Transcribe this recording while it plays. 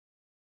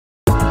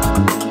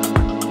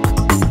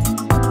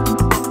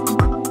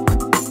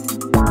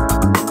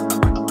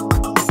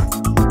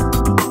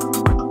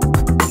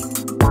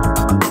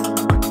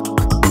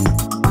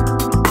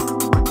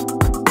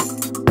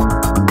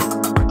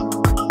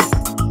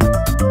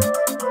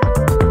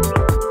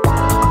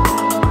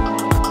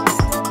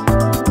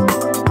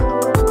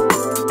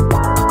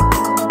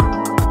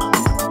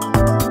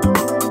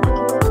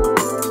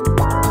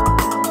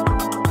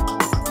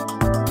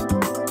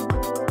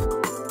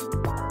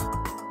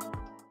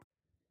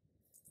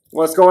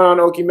What's going on,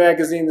 Occhi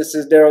Magazine? This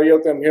is Darryl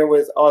Yokley. I'm here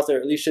with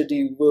author Alicia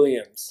D.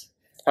 Williams.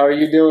 How are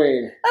you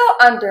doing? Oh,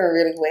 I'm doing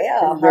really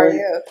well. How are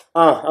you?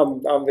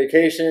 I'm on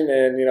vacation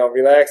and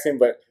relaxing.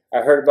 But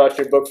I heard about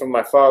your book from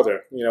my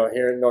father.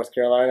 Here in North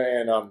Carolina,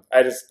 and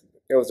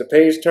it was a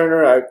page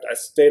turner. I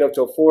stayed up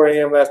till 4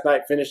 a.m. last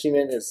night finishing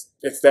it.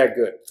 It's that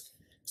good.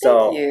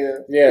 So thank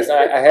you. Yes,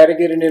 I had to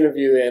get an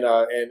interview and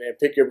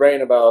pick your brain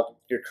about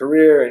your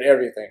career and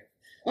everything.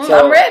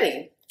 So, I'm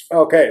ready.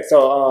 Okay,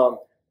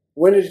 so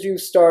when did you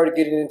start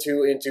getting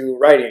into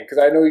writing? Because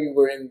I know you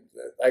were in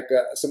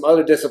some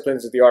other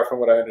disciplines of the art, from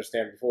what I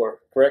understand before.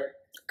 Correct?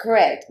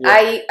 Correct.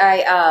 Yeah.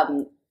 I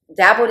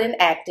dabbled in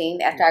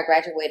acting after I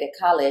graduated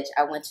college.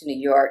 I went to New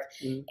York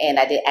and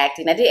I did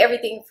acting. I did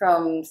everything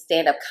from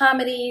stand-up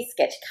comedy,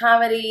 sketch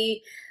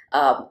comedy,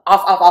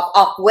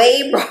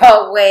 off-way,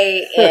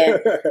 Broadway,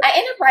 and I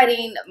ended up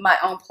writing my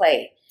own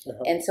play.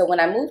 And so when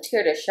I moved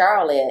here to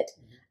Charlotte,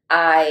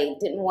 I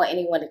didn't want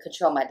anyone to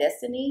control my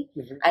destiny.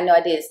 I know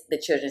I did the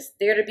Children's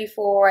Theater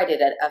before. I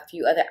did a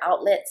few other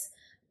outlets,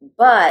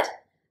 but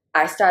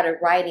I started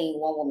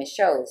writing one-woman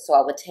shows. So I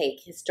would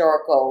take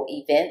historical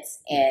events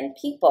and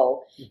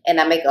people,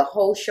 and I make a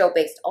whole show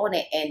based on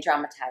it and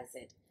dramatize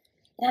it.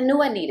 And I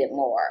knew I needed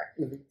more.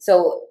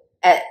 So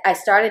I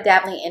started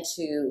dabbling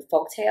into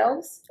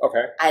folktales.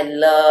 Okay. I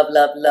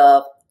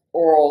love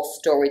oral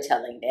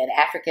storytelling and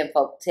African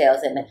folk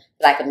tales and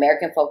Black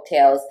American folk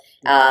tales,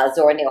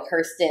 Zora Neale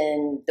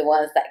Hurston, the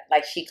ones that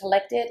like she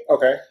collected.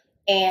 Okay.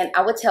 And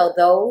I would tell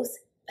those,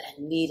 but I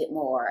needed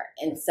more.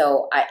 And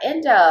so I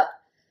end up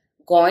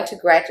going to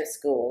graduate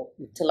school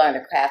to learn the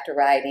craft of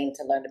writing,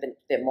 to learn a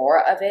bit more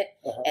of it.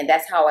 And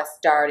that's how I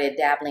started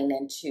dabbling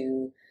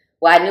into,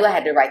 well, I knew I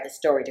had to write the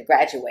story to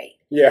graduate.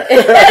 Yeah.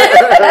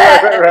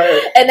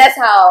 Right. And that's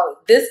how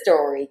this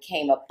story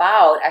came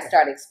about. I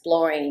started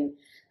exploring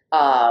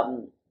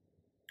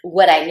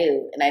what I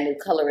knew, and I knew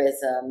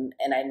colorism,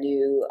 and I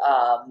knew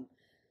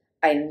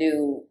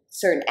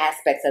certain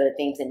aspects of the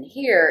things in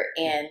here,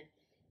 and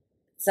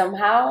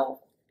somehow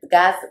the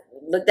guys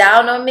looked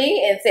down on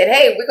me and said,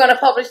 "Hey, we're going to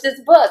publish this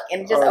book,"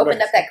 and just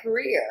opened up that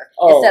career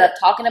instead of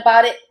talking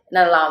about it,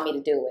 not allowing me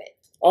to do it.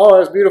 Oh,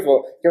 that's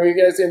beautiful. Can we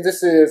guys? And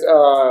this is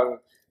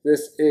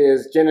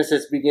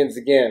Genesis Begins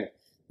Again.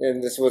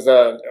 And this was,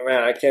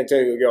 man, I can't tell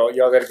you,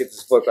 y'all got to get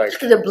this book. Like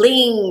the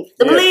bling,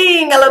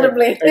 bling. I love the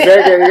bling.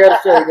 Exactly.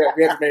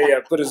 We have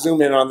to put a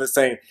zoom in on this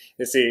thing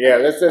and see. Yeah,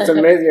 that's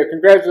amazing.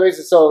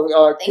 Congratulations. So,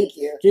 Thank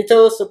you. Can you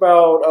tell us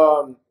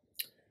about,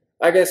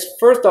 I guess,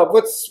 first off,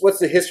 what's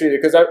the history?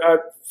 Because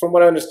from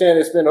what I understand,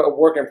 it's been a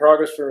work in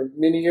progress for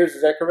many years.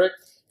 Is that correct?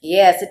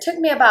 Yes, it took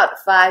me about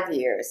 5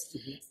 years.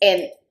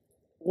 And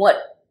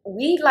what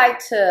we like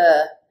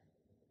to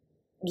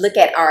look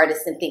at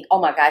artists and think, oh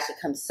my gosh, it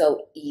comes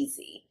so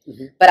easy.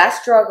 But I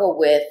struggle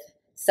with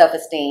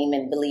self-esteem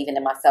and believing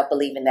in myself,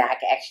 believing that I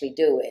can actually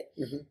do it.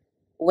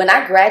 When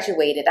I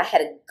graduated, I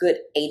had a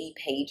good 80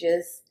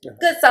 pages,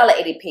 good solid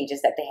 80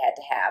 pages that they had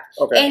to have.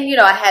 And,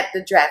 I had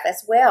the draft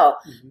as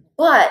well.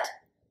 But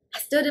I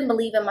still didn't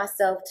believe in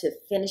myself to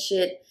finish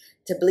it,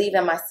 to believe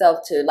in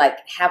myself to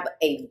have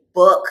a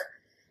book.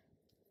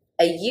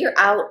 A year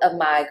out of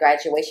my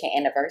graduation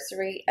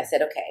anniversary, I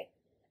said, okay,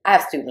 I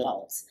have student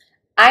loans.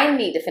 I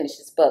need to finish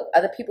this book.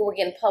 Other people were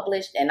getting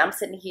published, and I'm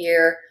sitting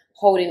here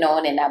holding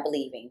on and not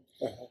believing.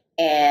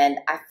 And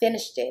I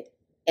finished it,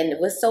 and it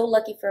was so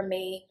lucky for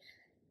me.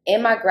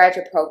 In my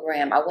graduate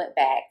program, I went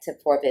back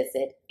for a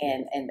visit,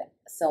 and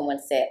someone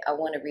said, I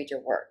want to read your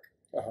work.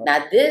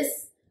 Now,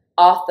 this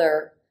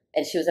author,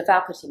 and she was a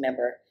faculty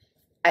member,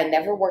 I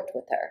never worked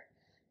with her.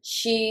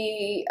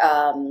 She,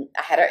 I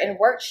had her in a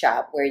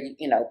workshop where,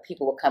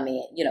 people would come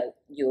in,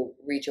 you'll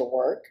read your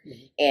work,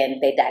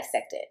 and they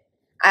dissect it.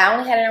 I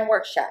only had her in a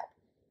workshop.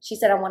 She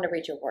said, I want to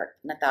read your work.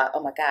 And I thought, oh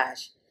my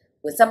gosh,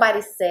 when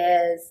somebody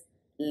says,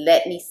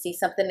 let me see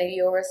something of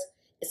yours,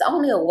 it's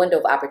only a window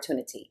of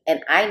opportunity.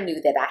 And I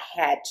knew that I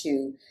had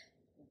to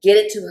get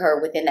it to her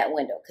within that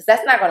window, because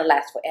that's not going to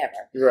last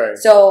forever. Right.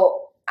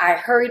 So I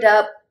hurried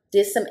up,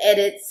 did some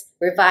edits,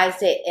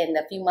 revised it. In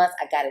a few months,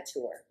 I got it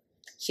to her.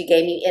 She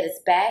gave me edits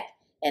back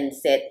and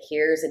said,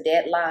 here's a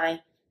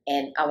deadline,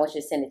 and I want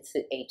you to send it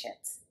to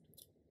agents.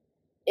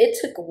 It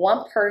took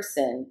one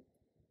person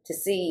to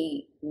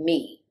see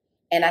me.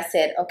 And I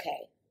said,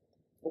 okay,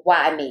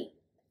 why me?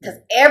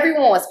 Because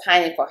everyone was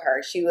pining for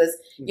her. She was,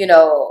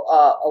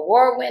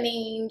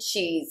 award-winning.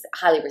 She's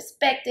highly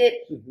respected.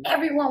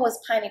 Everyone was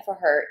pining for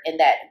her in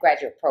that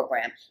graduate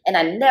program. And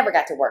I never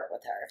got to work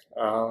with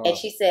her. And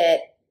she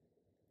said,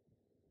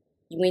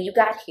 when you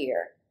got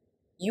here,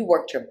 you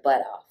worked your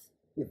butt off.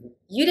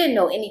 You didn't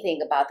know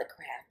anything about the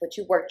craft, but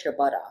you worked your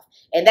butt off.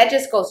 And that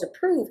just goes to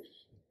prove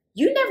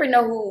you never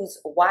know who's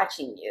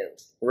watching you.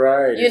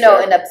 Right.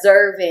 And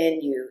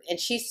observing you. And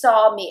she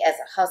saw me as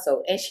a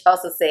hustle. And she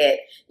also said,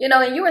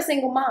 and you're a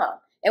single mom.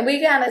 And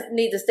we kind of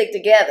need to stick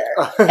together.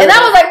 And I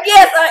was like,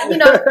 yes,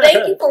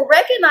 thank you for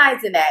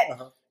recognizing that.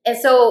 And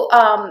so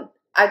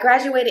I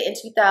graduated in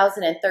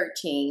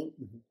 2013.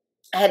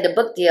 I had the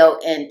book deal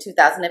in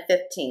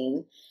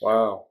 2015.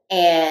 Wow.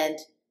 And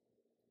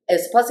It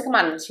was supposed to come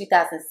out in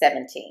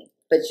 2017,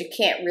 but you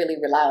can't really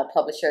rely on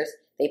publishers.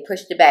 They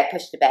pushed it back,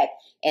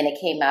 and it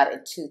came out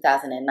in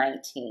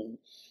 2019.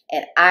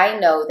 And I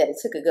know that it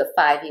took a good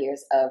 5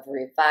 years of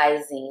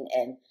revising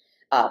and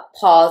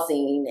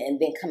pausing and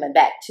then coming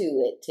back to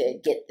it to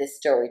get this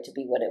story to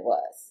be what it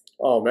was.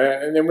 Oh,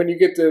 man. And then when you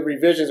get the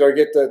revisions or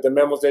get the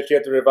memos that you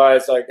have to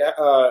revise, like,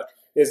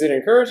 is it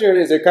encouraging or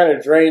does it kind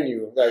of drain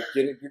you, like,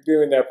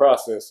 doing that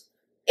process?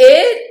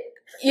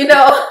 You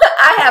know,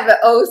 I have an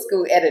old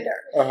school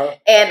editor.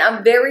 And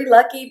I'm very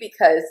lucky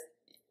because,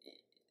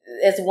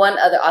 as one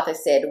other author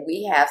said,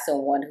 we have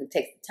someone who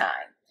takes the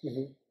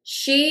time.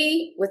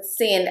 She would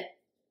send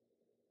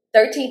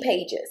 13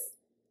 pages.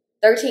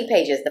 13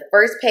 pages. The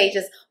first page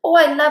is, oh,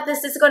 I love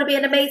this. This is going to be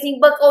an amazing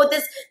book. Oh,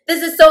 this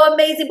is so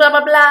amazing, blah,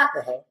 blah, blah.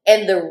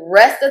 And the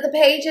rest of the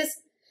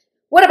pages,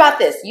 what about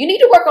this? You need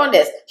to work on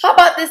this. How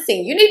about this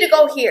scene? You need to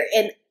go here.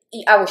 And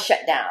I was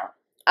shut down.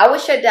 I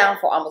was shut down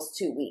for almost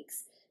 2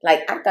 weeks.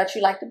 Like, I thought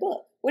you liked the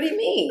book. What do you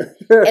mean?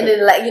 And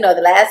then, like, you know,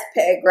 the last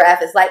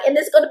paragraph is like, and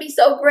it's going to be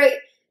so great.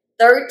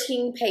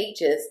 13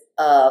 pages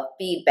of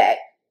feedback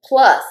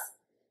plus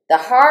the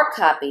hard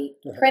copy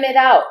printed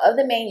out of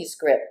the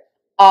manuscript,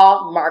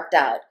 all marked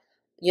out,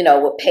 you know,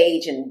 what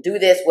page and do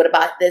this, what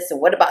about this,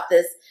 and what about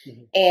this?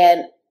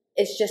 And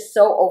it's just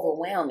so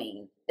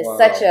overwhelming. It's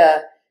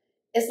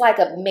it's like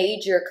a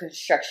major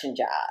construction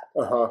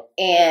job.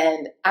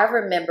 And I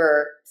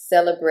remember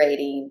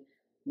celebrating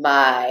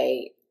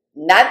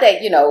not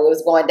that, you know, it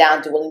was going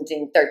down,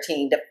 dwindling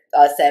 13 to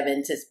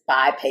 7 to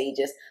 5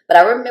 pages, but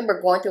I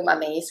remember going through my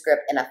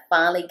manuscript and I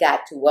finally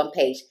got to one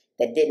page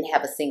that didn't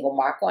have a single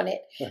mark on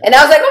it. And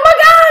I was like, oh my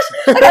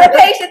gosh, I got a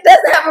page that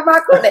doesn't have a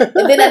mark on it.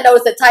 And then I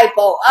noticed a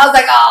typo. I was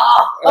like,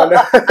 oh.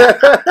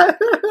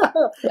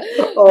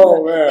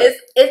 Oh, man.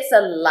 It's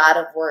a lot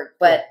of work,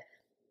 but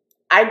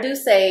I do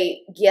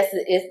say, yes,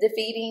 it is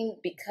defeating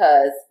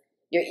because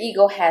your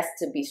ego has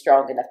to be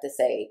strong enough to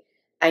say,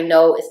 I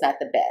know it's not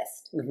the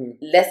best.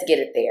 Let's get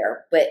it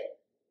there. But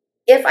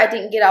if I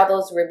didn't get all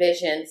those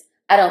revisions,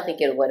 I don't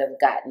think it would have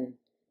gotten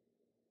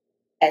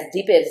as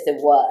deep as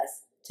it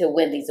was to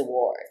win these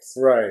awards.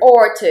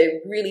 Or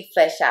to really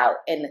flesh out.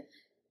 And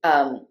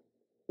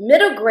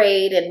middle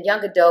grade and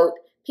young adult,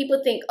 people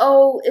think,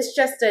 oh, it's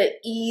just an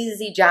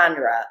easy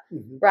genre,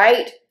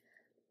 right?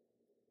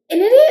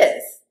 And it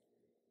is.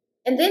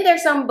 And then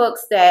there's some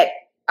books that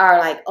are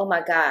like, oh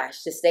my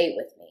gosh, just stay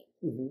with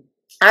me.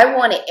 I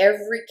wanted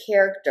every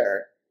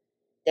character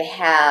to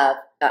have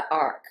an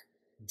arc,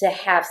 to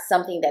have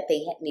something that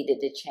they needed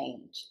to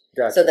change.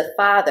 So the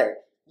father,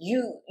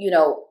 you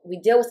know, we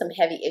deal with some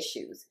heavy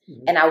issues.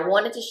 And I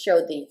wanted to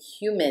show the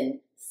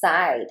human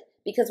side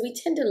because we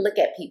tend to look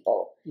at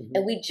people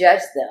and we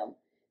judge them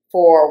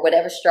for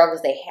whatever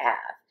struggles they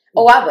have.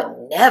 Oh, I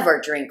would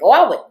never drink. Oh,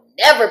 I would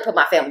never put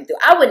my family through.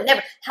 I would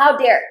never. How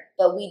dare.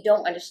 But we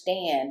don't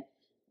understand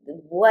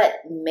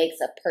what makes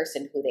a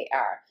person who they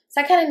are. So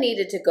I kind of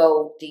needed to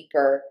go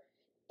deeper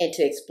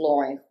into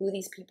exploring who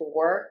these people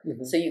were.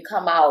 So you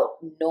come out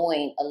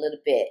knowing a little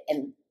bit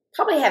and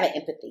probably having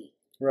empathy.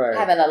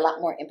 Having a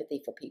lot more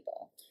empathy for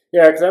people.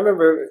 Yeah, because I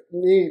remember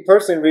me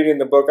personally reading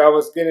the book. I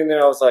was getting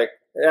there. I was like,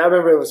 I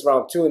remember it was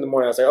around 2 in the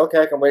morning. I was like,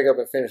 okay, I can wake up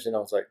and finish it. And I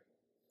was like,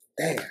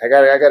 dang, I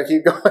gotta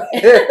keep going.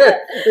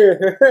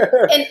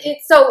 And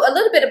so a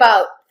little bit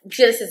about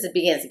Genesis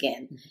Begins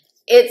Again.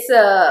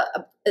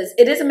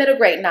 It is a middle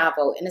grade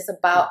novel, and it's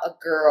about a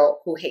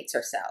girl who hates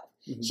herself.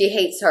 She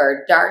hates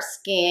her dark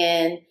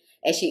skin,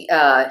 and she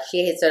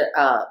hates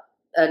her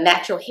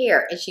natural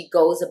hair, and she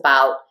goes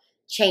about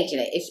changing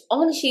it. It's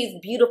only she's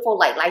beautiful,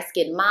 like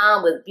light-skinned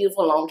mom with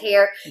beautiful long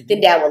hair,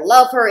 then dad will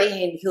love her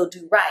and he'll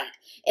do right.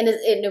 And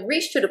it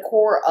reached to the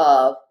core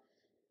of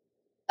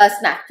us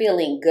not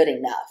feeling good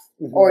enough,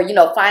 or, you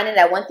know, finding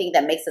that one thing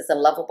that makes us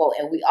unlovable.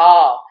 And we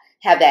all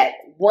have that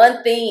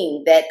one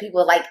thing that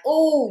people are like,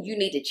 oh, you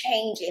need to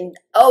change, and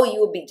oh, you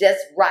will be just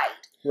right.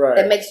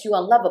 That makes you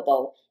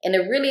unlovable. And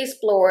it really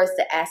explores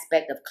the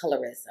aspect of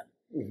colorism.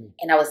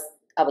 And I was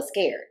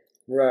scared.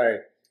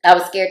 I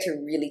was scared to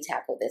really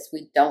tackle this.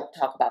 We don't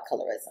talk about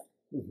colorism.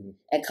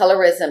 And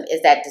colorism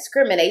is that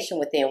discrimination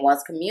within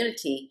one's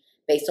community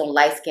based on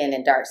light skin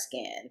and dark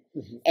skin.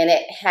 And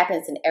it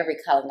happens in every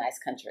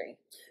colonized country.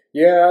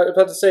 Yeah, I was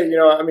about to say, you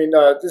know, I mean,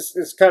 this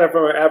is kind of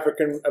from an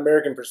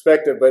African-American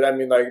perspective, but I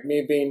mean, like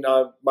me being,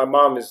 my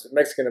mom is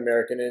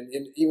Mexican-American,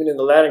 and even in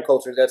the Latin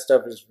culture, that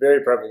stuff is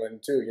very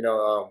prevalent too, you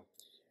know,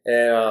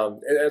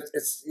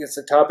 it's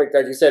a topic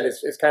that you said,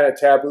 it's kind of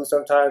taboo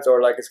sometimes,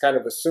 or like it's kind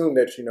of assumed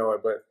that you know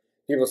it, but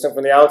people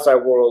from the outside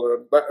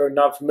world or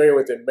not familiar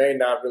with it may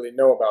not really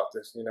know about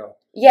this, you know.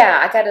 Yeah,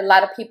 I got a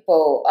lot of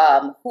people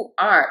who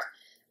aren't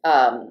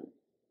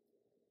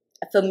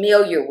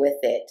familiar with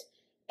it.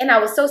 And I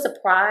was so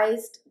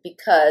surprised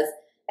because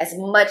as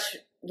much,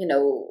 you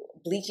know,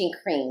 bleaching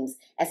creams,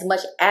 as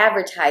much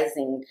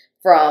advertising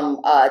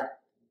from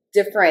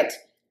different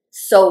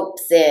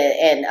soaps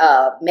and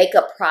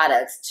makeup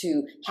products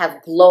to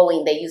have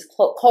glowing, they use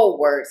code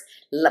words,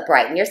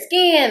 brighten your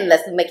skin,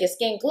 let's make your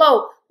skin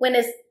glow, when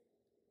it's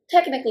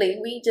technically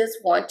we just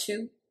want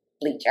to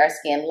bleach our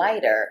skin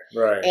lighter.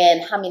 Right.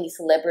 And how many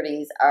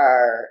celebrities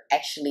are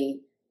actually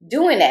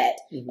doing that?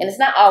 And it's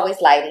not always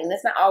lighting.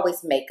 It's not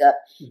always makeup.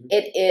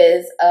 It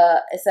is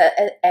it's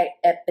a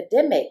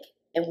epidemic.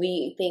 And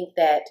we think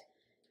that,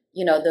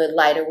 you know, the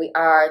lighter we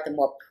are, the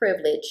more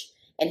privileged.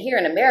 And here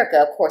in America,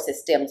 of course, it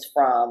stems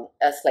from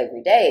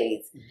slavery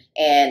days.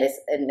 And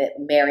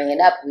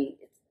marrying up, we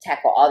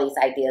tackle all these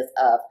ideas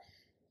of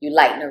you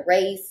lighten a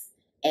race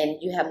and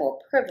you have more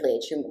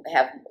privilege.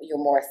 You're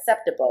more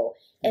acceptable.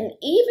 And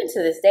even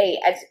to this day,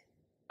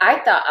 I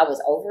thought I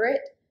was over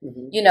it.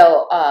 You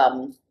know,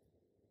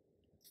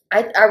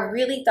 I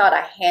really thought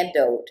I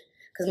handled,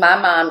 because my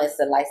mom is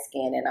a light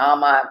skin and all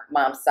my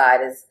mom's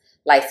side is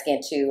light skin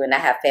too. And I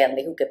have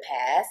family who could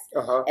pass.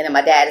 And then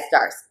my dad is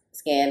dark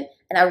skin.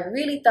 And I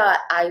really thought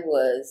I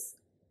was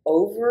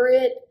over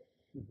it.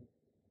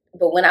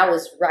 But when I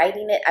was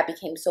writing it, I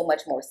became so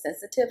much more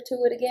sensitive to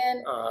it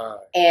again.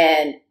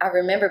 And I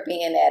remember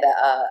being at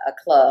a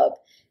club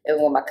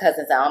and when my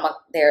cousins are,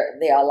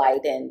 they are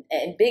light and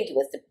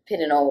ambiguous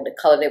depending on the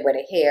color they wear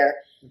their hair.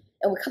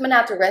 And we're coming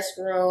out the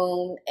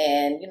restroom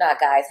and, you know, our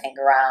guys hang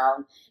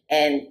around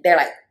and they're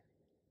like,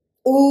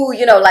 ooh,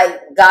 you know,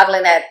 like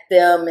goggling at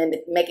them and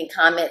making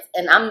comments.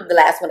 And I'm the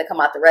last one to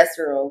come out the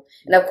restroom.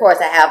 And of course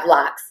I have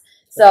locks.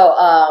 So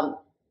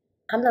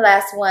I'm the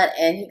last one.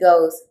 And he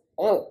goes,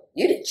 oh,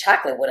 you did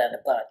chocolate without a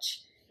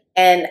bunch.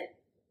 And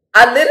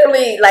I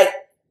literally like,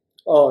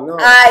 oh no,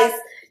 eyes,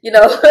 you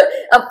know,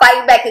 I'm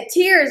fighting back in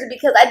tears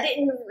because I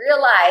didn't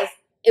realize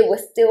it would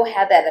still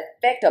have that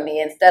effect on me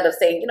instead of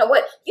saying, you know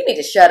what, you need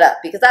to shut up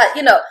because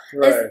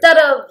instead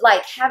of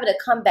like having to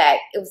come back,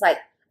 it was like,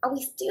 are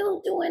we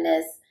still doing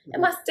this?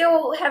 Am I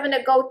still having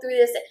to go through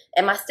this?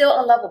 Am I still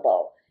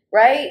unlovable?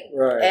 Right.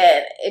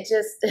 And it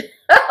just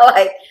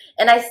like,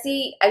 and I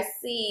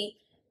see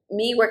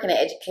me working in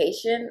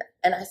education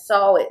and I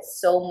saw it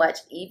so much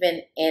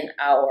even in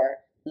our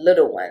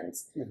little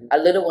ones. Our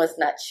little ones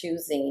not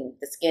choosing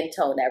the skin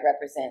tone that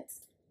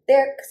represents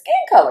their skin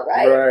color,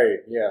 right? Right,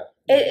 yeah.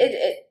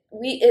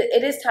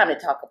 It is time to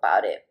talk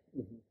about it.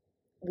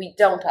 We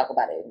don't talk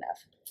about it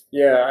enough.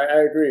 Yeah,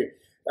 I agree.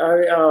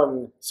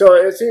 So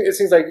it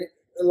seems like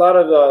a lot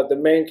of the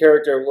main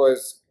character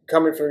was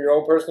coming from your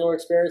own personal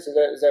experience.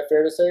 Is that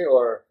fair to say,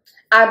 or?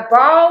 I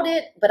borrowed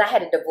it, but I had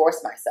to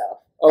divorce myself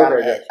from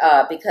it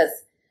because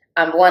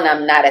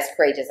I'm not as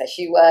courageous as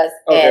she was,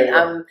 and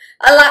I'm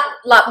a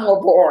lot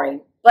more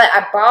boring. But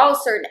I borrowed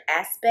certain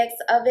aspects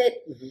of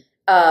it,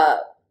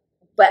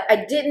 but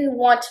I didn't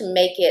want to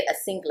make it a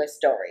singular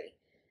story.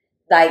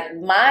 Like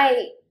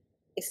my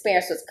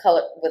experience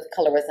with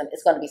colorism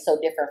is going to be so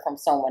different from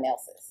someone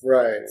else's.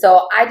 Right.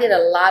 So I did a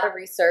lot of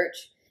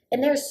research,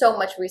 and there's so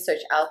much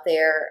research out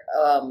there.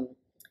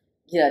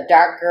 You know,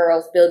 Dark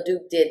Girls. Bill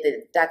Duke did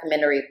the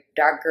documentary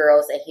Dark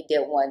Girls, and he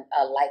did one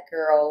Light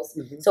Girls.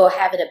 So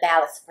having a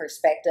balanced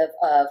perspective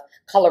of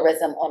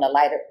colorism on a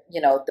lighter,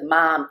 you know, the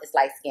mom is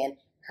light skinned,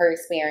 her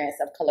experience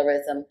of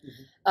colorism.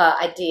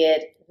 I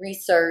did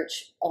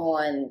research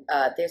on,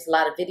 there's a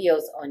lot of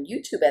videos on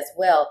YouTube as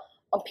well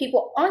on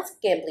people on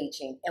skin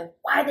bleaching and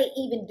why they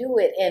even do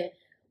it, and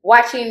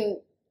watching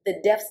the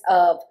depths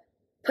of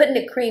putting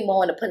the cream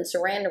on and putting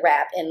saran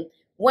wrap and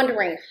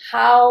wondering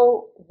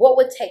what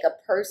would take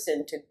a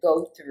person to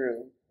go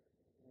through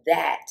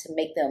that to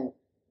make them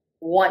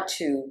want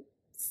to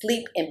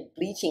sleep in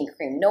bleaching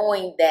cream,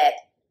 knowing that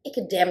it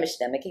could damage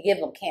them, it could give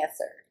them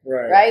cancer,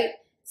 right?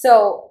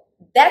 So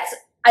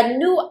I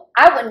knew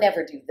I would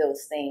never do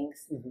those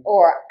things,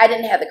 or I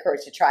didn't have the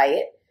courage to try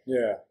it.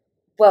 Yeah.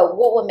 But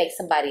what would make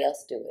somebody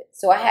else do it?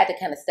 So I had to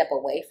kind of step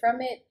away from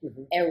it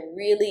and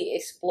really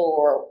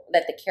explore,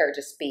 let the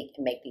character speak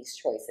and make these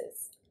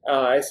choices.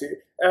 I see.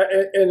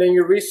 And in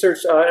your research,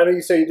 I know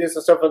you say you did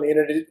some stuff on the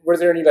internet. Was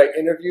there any like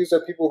interviews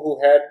of people who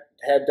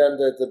had done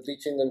the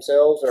bleaching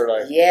themselves, or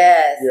like?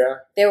 Yes. Yeah.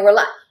 There were a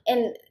lot,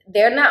 and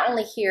they're not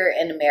only here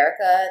in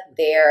America.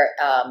 They're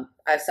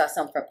I saw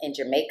some in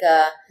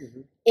Jamaica,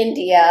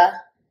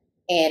 India,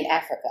 and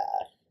Africa.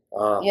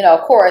 You know,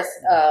 of course.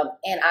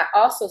 And I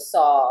also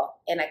saw,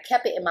 and I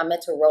kept it in my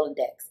mental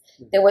Rolodex.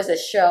 There was a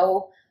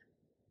show,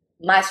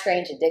 My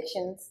Strange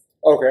Addictions.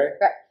 Okay.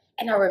 Right.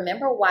 And I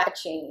remember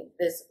watching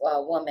this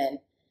woman,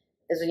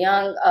 this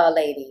young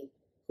lady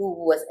who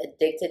was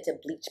addicted to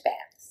bleach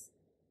baths.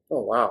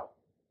 Oh, wow.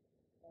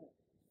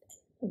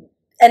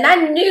 And I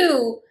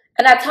knew,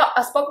 and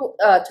I spoke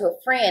to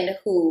a friend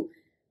who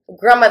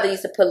grandmother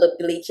used to put a little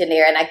bleach in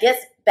there. And I guess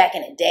back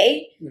in the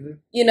day,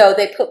 you know,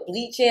 they put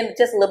bleach in,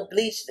 just a little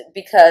bleach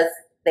because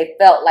they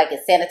felt like it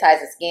sanitized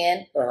the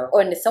skin.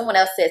 Or someone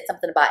else said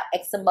something about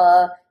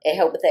eczema. It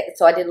helped with that.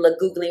 So I did a little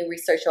Googling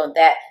research on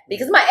that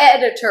because my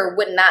editor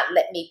would not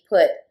let me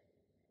put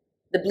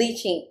the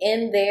bleaching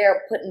in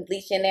there, putting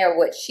bleach in there.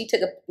 She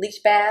took a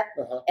bleach bath.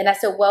 And I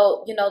said,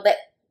 well, you know, that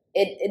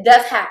it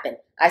does happen.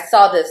 I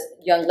saw this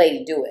young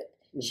lady do it.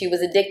 She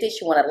was addicted.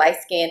 She wanted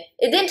light skin.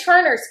 It didn't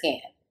turn her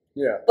skin.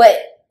 Yeah. But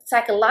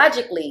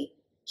psychologically,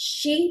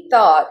 she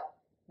thought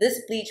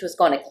this bleach was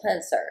going to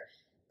cleanse her.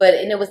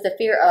 And it was the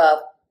fear of,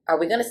 are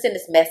we going to send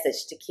this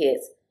message to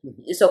kids?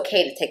 It's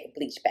okay to take a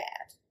bleach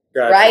bath.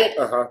 Gotcha. Right?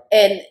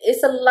 And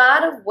it's a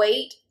lot of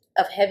weight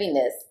of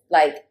heaviness.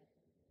 Like,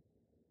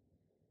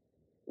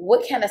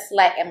 what kind of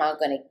slack am I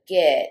going to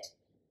get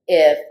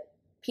if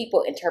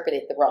people interpret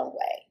it the wrong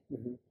way?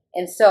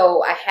 And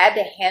so I had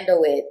to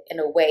handle it in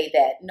a way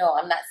that, no,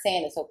 I'm not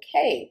saying it's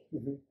okay,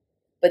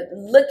 but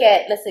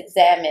let's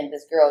examine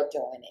this girl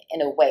doing it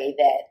in a way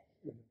that,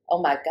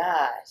 oh my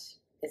gosh,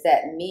 is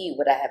that me?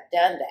 Would I have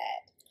done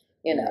that?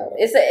 You know,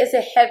 it's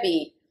a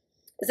heavy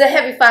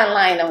fine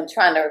line on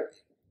trying to.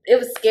 It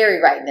was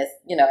scary writing this,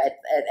 you know, at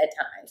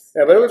times.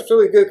 Yeah, but it was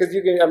really good because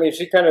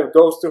she kind of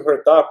goes through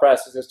her thought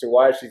process as to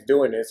why she's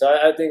doing it. So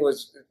I think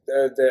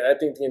I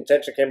think the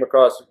intention came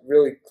across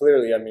really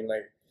clearly. I mean,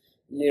 like,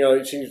 you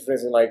know, she's for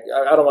instance, like,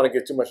 I don't want to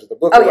get too much of the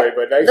book away,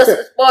 but like,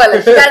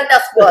 spoilers, you got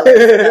enough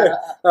spoilers.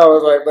 I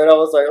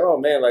was like, oh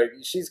man, like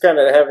she's kind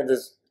of having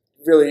this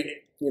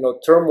really, you know,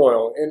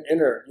 turmoil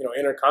inner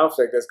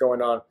conflict that's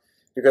going on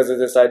because of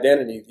this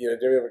identity. You know,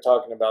 they were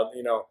talking about,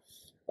 you know.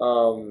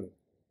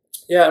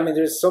 Yeah, I mean,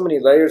 there's so many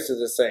layers to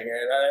this thing,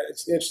 and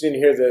it's interesting to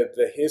hear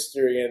the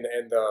history and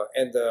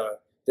the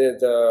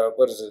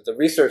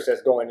research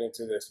that's going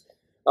into this.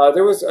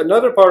 There was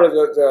another part of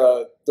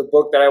the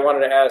book that I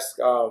wanted to ask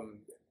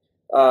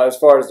as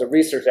far as the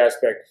research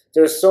aspect.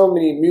 There's so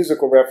many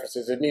musical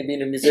references, and me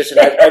being a musician,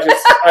 I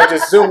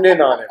just zoomed in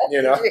on it,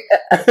 you know.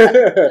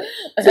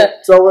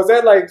 So was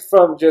that like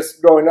from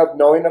just growing up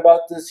knowing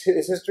about his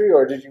history,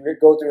 or did you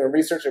go through and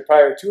research it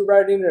prior to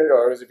writing it,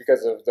 or is it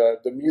because of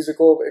the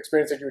musical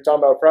experience that you were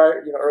talking about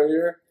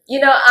earlier?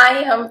 You know,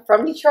 I am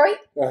from Detroit,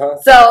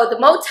 so the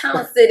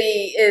Motown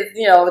City is,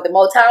 you know, the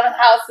Motown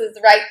house is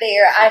right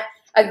there.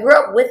 I grew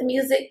up with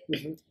music,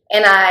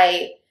 and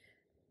I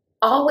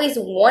always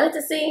wanted to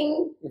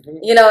sing,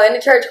 you know, in the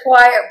church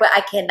choir, but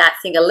I cannot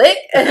sing a lick.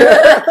 But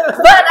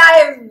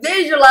I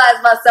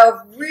visualized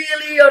myself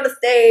really on the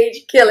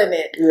stage, killing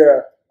it.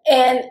 Yeah.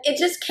 And it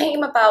just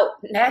came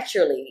about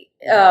naturally.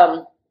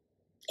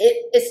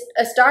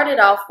 It started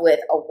off with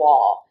a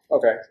wall.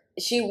 Okay.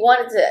 She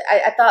wanted to,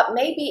 I thought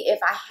maybe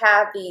if I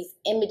have these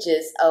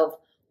images of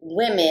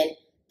women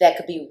that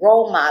could be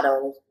role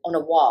models on the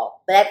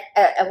wall. But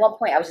at one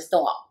point, I was just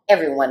throwing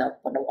everyone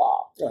up on the wall.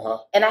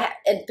 And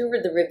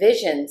through the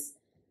revisions,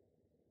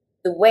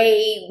 the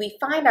way we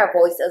find our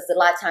voice is a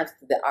lot of times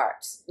through the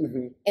arts.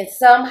 And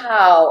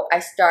somehow I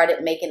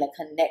started making a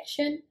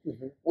connection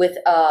with,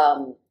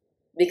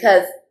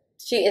 because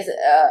she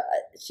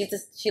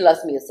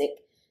loves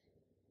music.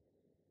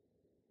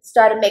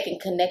 Started making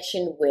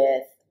connection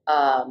with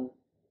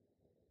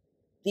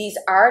these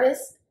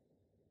artists,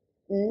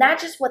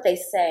 not just what they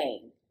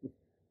sang,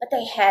 but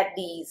they had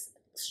these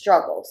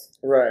struggles,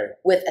 right,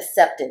 with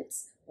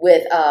acceptance,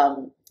 with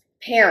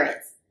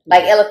parents.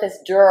 Like Ella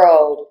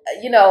Fitzgerald,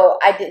 you know,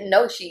 I didn't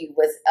know she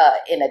was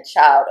in a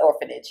child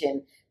orphanage,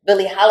 and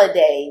Billie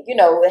Holiday, you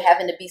know,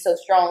 having to be so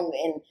strong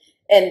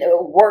and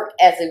work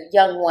as a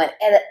young one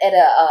at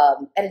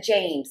a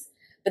James.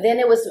 But then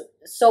it was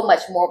so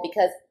much more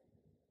because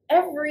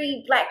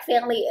every black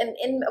family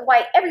and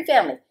white, every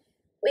family,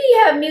 we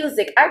have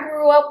music. I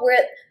grew up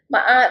with my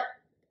aunt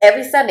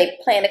every Sunday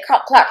playing the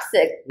Clark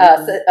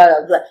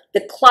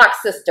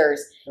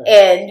Sisters,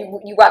 and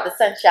you Rock the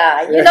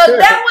Sunshine. You know,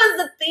 that was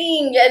the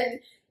thing, and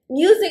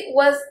music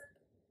was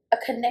a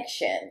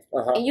connection.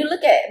 And you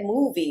look at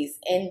movies,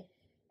 and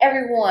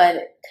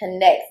everyone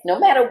connects, no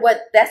matter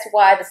what. That's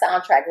why the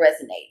soundtrack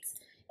resonates,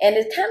 and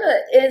it kind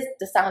of is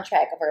the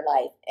soundtrack of her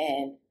life,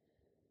 and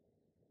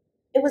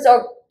it was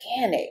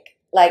organic.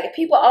 Like,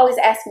 people always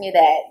ask me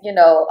that, you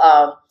know.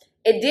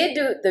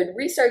 The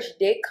research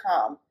did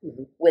come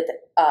with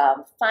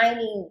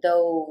finding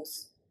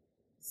those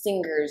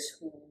singers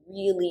who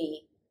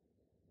really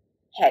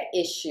had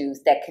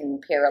issues that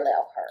can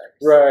parallel hers.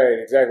 Right,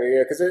 exactly,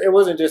 yeah, because it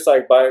wasn't just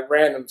like by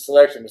random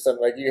selection or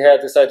something. Like, you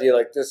had this idea,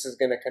 like, this is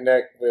going to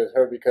connect with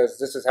her because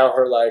this is how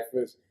her life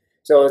was.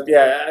 So,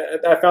 yeah,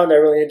 I found that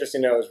really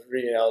interesting. I was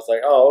reading, I was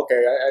like, oh,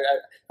 okay.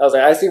 I was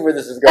like, I see where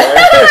this is going.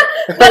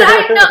 But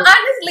I know,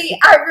 honestly,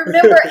 I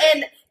remember,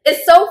 and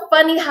it's so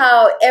funny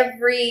how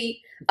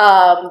every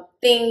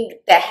thing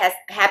that has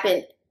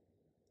happened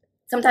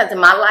sometimes in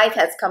my life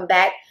has come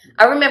back.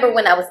 I remember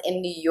when I was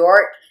in New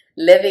York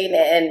living,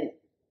 and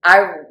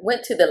I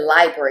went to the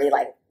library,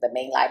 like the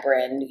main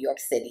library in New York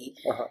City,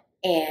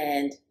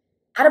 and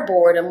out of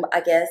boredom,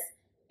 I guess,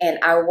 and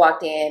I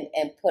walked in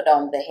and put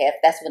on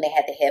that's when they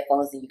had the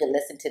headphones and you could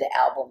listen to the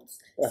albums.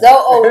 So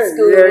old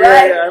school,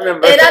 right? Yeah, I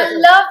remember. And I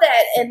love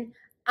that. And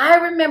I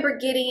remember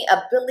getting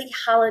a Billie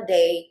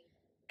Holiday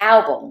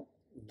album,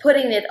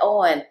 putting it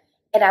on,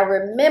 and I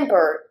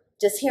remember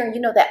just hearing, you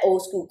know, that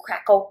old school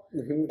crackle.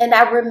 And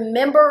I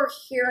remember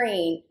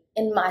hearing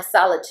In My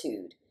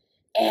Solitude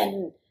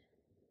and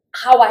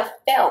how I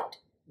felt,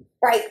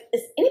 right?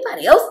 Is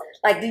anybody else?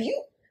 Like, do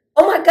you?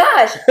 Oh my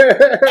gosh.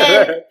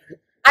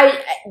 And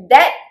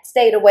that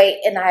stayed away,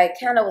 and I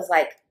kind of was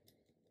like,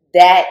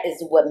 that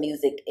is what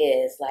music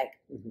is. Like,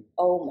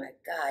 oh my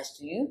gosh,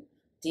 did you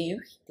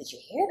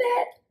hear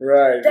that?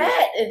 Right.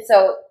 That, and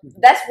so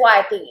that's why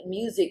I think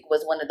music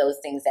was one of those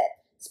things that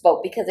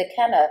spoke, because it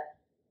kind of,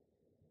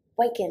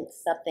 wakens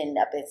something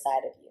up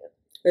inside of you.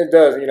 It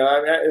does, you know.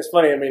 I mean, it's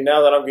funny. I mean,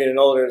 now that I'm getting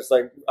older, it's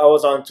like I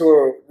was on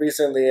tour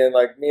recently, and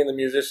like me and the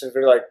musicians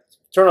were like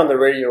turn on the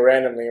radio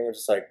randomly, and we're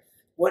just like,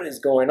 "What is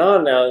going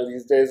on now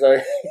these days?"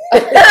 Like,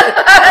 it's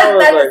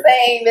not the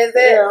same, is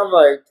it? Yeah, I'm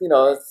like, you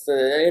know, it's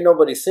ain't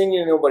nobody singing,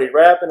 ain't nobody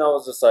rapping. I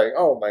was just like,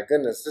 oh my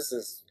goodness, this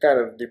is kind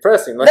of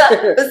depressing. Like,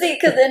 but see,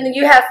 because then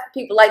you have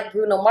people like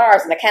Bruno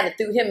Mars, and I kind of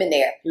threw him in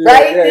there,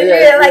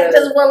 right?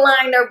 Just one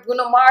line there,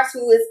 Bruno Mars,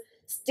 who is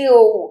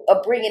still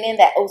bringing in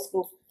that old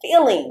school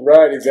feeling,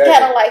 right? Exactly.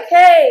 Kind of like,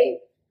 hey,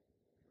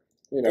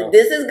 you know,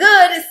 this is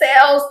good. It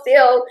sells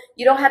still.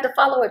 You don't have to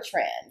follow a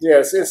trend.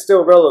 Yes, it's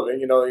still relevant.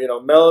 You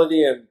know,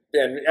 melody and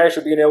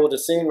actually being able to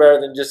sing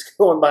rather than just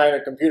going behind a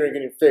computer and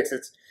getting fixed.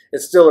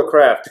 It's still a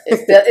craft.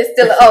 It's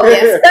still. Oh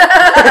yes.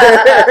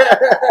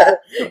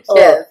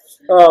 Yes.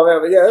 Oh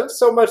man, but yeah, it was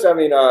so much. I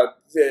mean,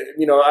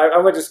 you know, I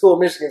went to school at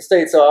Michigan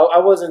State, so I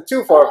wasn't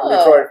too far from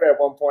Detroit at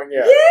one point.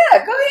 Yeah.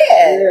 Yeah, go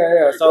ahead.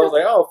 Yeah. So I was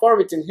like, oh,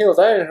 Farmington Hills.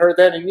 I hadn't heard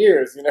that in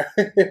years. You know.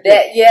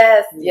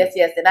 Yes.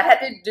 And I had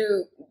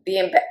to be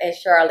in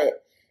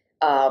Charlotte,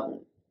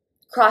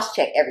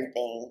 cross-check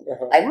everything.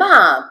 Like,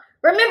 Mom,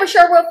 remember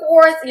Sherwood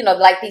Forest? You know,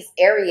 like these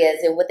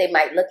areas and what they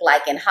might look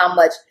like and how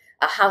much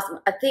a house.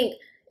 I think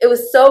it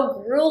was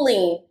so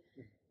grueling.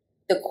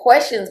 The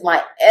questions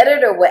my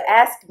editor would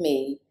ask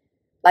me,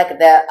 like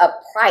a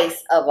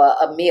price of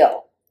a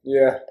meal.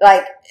 Yeah.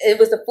 Like it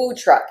was a food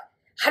truck.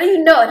 How do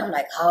you know? And I'm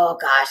like, oh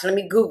gosh, let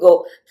me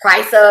Google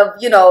price of,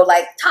 you know,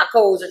 like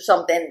tacos or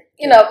something,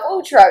 you know,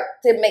 food truck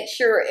to make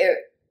sure it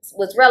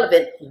was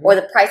relevant, or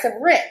the price of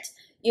rent,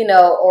 you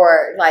know,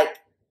 or like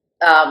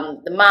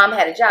the mom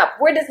had a job.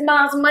 Where does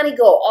mom's money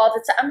go all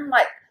the time? I'm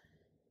like,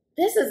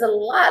 this is a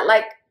lot.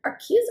 Like, are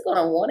kids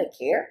gonna want to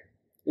care?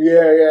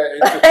 Yeah.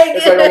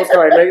 It's like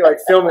almost like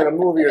filming a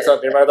movie or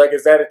something, right? Like,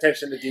 it's that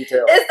attention to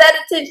detail. It's that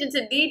attention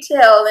to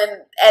detail,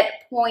 and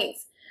at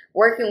points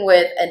working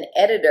with an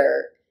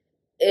editor,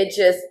 it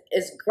just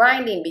is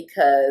grinding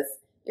because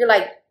you're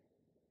like,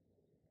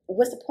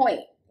 what's the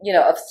point? You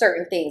know, of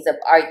certain things, of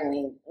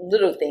arguing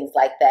little things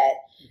like that.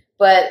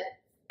 But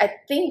I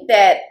think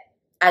that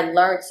I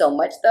learned so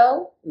much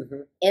though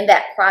in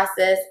that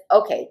process.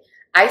 Okay,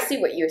 I see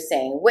what you're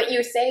saying. What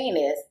you're saying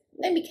is,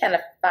 let me kind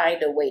of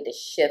find a way to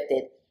shift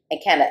it and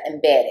kind of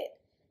embed it.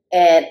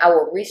 And I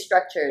will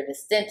restructure the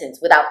sentence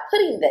without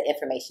putting the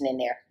information in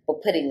there,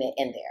 but putting it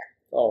in there.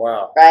 Oh,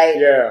 wow. Right?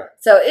 Yeah.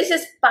 So it's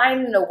just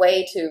finding a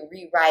way to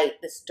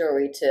rewrite the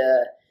story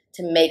to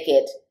make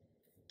it,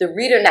 the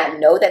reader not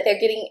know that they're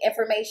getting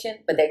information,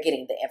 but they're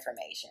getting the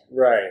information.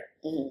 Right.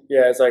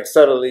 Yeah, it's like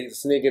subtly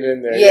sneaking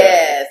in there.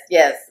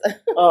 Yes.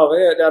 Oh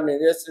man, I mean,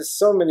 it's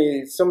so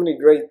many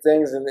great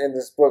things in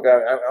this book.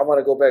 I want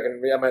to go back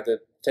and read. I'm gonna have to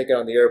take it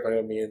on the airplane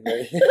with me, and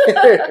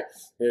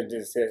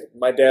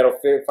my dad will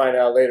find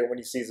out later when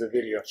he sees the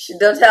video.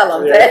 Don't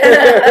tell him.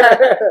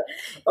 Yeah.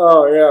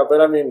 Oh yeah,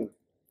 but I mean,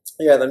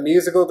 yeah, the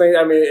musical thing.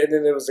 I mean, and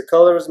then there was the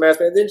colors, mask,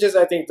 and then just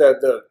I think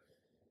the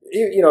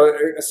you know,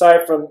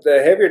 aside from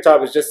the heavier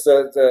topics, just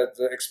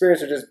the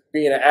experience of just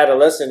being an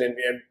adolescent and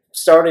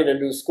starting a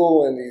new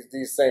school and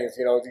these things,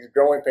 you know, these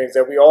growing pains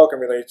that we all can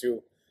relate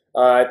to.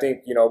 I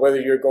think, you know,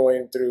 whether you're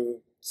going through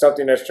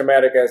something as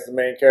traumatic as the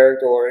main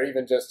character, or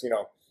even just, you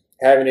know,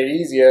 having it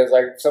easy as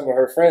like some of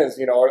her friends,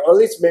 you know, or at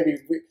least maybe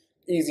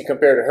easy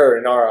compared to her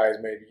in our eyes,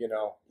 maybe, you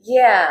know.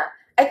 Yeah,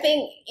 I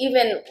think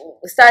even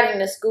starting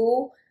the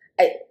school,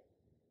 I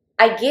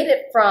get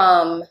it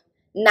from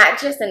not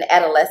just in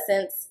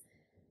adolescence,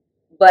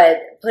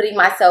 but putting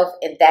myself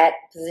in that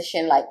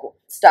position, like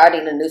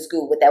starting a new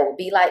school, what that would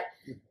be like.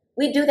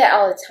 We do that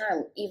all the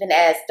time, even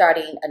as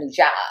starting a new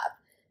job.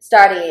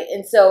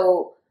 And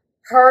so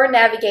her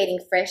navigating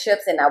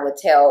friendships, and I would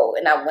tell,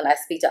 and when I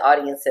speak to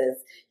audiences,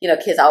 you know,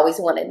 kids always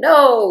want to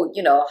know,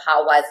 you know,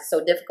 why is it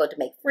so difficult to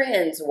make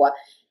friends?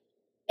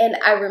 And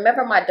I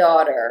remember my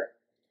daughter,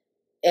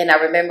 and I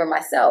remember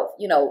myself,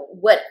 you know,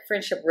 what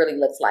friendship really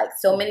looks like.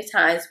 So many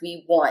times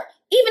we want,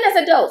 even as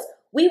adults,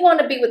 we want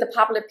to be with the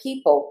popular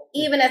people,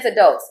 even as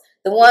adults.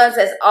 The ones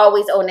that's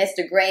always on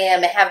Instagram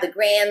and have the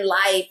grand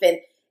life. And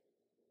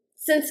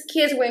since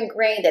kids were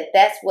ingrained that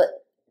that's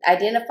what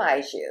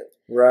identifies you.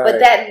 Right. But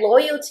that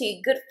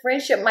loyalty, good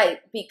friendship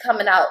might be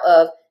coming out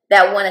of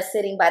that one is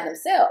sitting by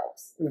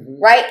themselves.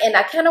 Right? And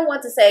I kind of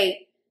want to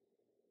say,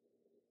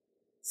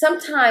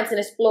 sometimes and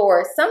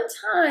explore,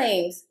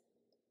 sometimes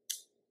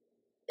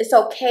it's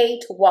okay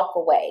to walk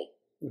away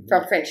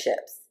from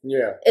friendships.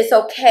 Yeah. It's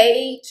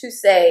okay to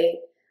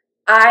say,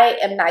 I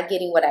am not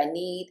getting what I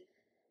need.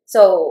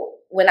 So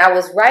when I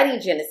was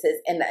writing Genesis,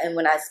 and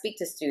when I speak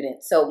to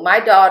students, so my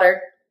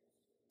daughter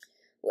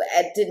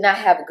did not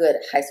have a good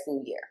high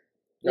school year.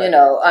 Right. You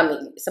know, I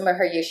mean, some of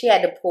her years, she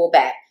had to pull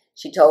back.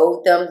 She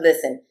told them,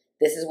 listen,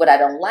 this is what I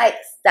don't like.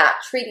 Stop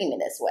treating me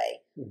this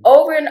way.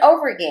 Over and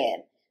over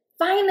again.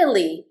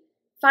 Finally,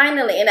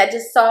 and I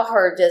just saw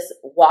her just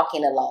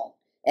walking alone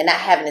and not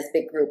having this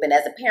big group. And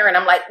as a parent,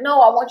 I'm like,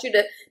 no, I want you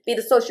to be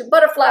the social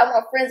butterfly. I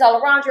want friends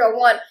all around you. I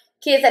want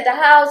kids at the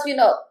house. You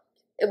know,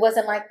 it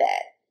wasn't like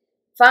that.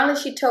 Finally,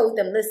 she told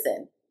them,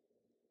 listen,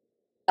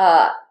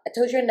 I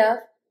told you enough.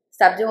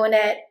 Stop doing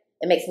that.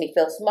 It makes me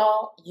feel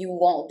small. You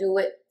won't do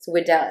it. So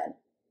we're done.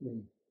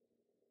 Mm.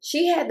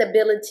 She had the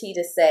ability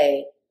to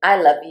say, I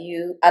love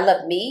you. I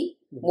love me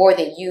more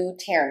than you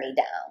tear me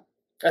down.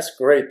 That's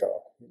great,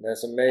 though.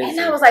 That's amazing. And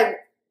I was like,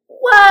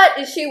 what?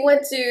 And she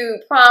went to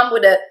prom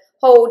with a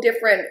whole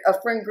different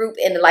friend group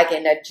in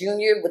a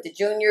junior with the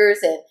juniors.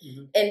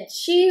 And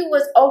she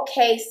was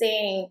okay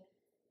saying,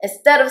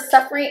 instead of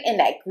suffering in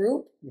that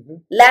group,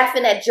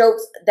 laughing at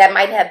jokes that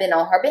might have been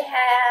on her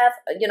behalf,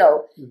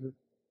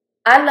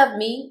 I love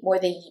me more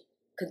than you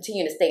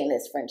continue to stay in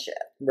this friendship.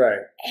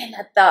 Right. And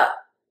I thought,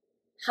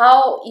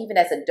 how even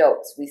as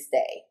adults we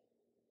stay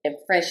in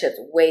friendships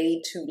way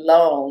too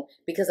long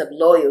because of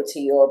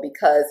loyalty or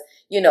because,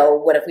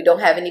 what if we don't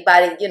have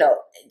anybody,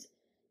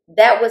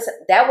 that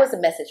was a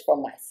message for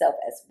myself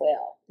as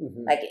well.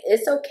 Like,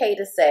 it's okay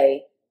to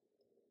say,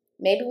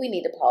 maybe we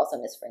need to pause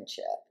on this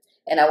friendship.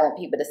 And I want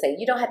people to say,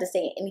 you don't have to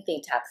say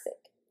anything toxic.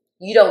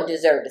 You don't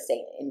deserve to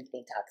say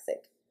anything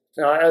toxic.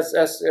 No,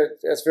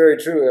 that's very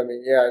true. I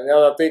mean, yeah,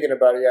 now that I'm thinking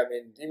about it, I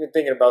mean, even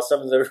thinking about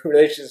some of the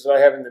relationships I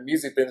have in the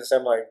music business,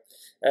 I'm like,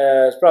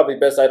 it's probably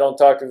best I don't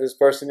talk to this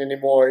person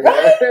anymore.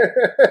 Right.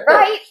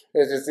 Right.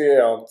 It's just,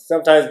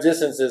 sometimes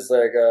distance is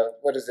like,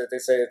 what is it? They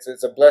say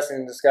it's a blessing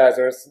in disguise,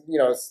 or it's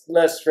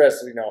less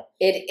stress,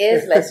 It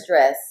is less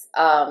stress.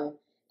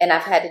 And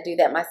I've had to do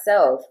that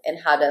myself, and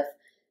how to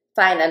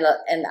find,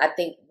 and I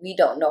think we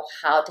don't know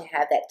how to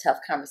have that tough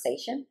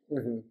conversation.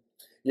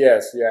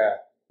 Yes, yeah.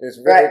 It's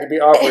really, it can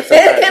be awkward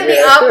sometimes. It can be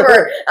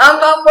awkward.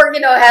 I'm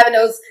working on having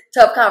those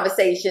tough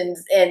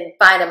conversations and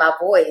finding my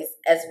voice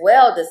as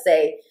well to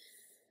say,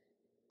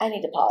 I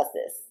need to pause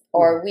this.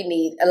 Or we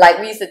need, like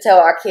we used to tell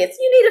our kids,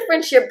 you need a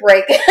friendship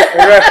break. Yeah,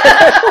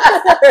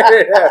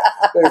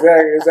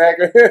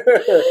 exactly.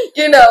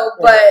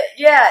 But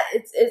yeah,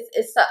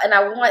 it's, and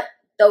I want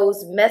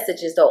those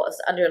messages, those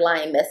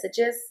underlying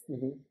messages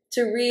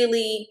to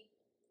really,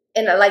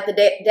 and like the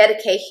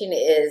dedication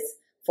is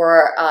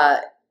for,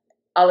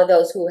 all of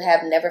those who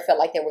have never felt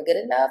like they were good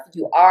enough.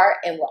 You are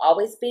and will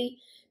always be,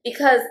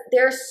 because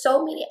there are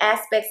so many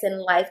aspects in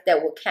life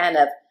that will kind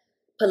of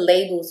put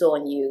labels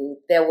on you,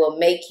 that will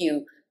make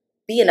you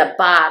be in a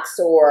box,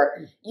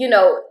 or,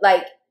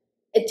 like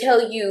it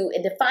tell you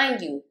and define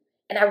you.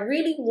 And I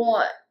really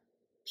want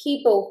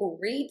people who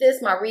read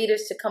this, my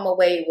readers, to come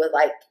away with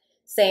like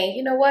saying,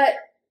 you know what?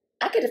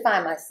 I could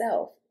define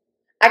myself.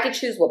 I could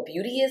choose what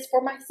beauty is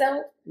for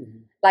myself.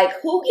 Like,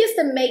 who gets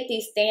to make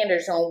these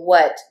standards on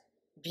what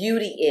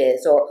beauty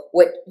is or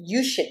what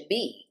you should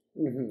be?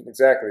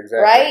 Exactly.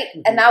 Right?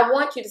 And I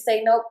want you to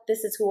say, nope,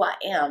 this is who I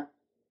am.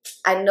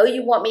 I know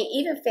you want me,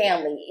 even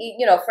family,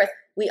 friends.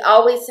 We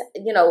always,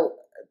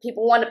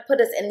 people want to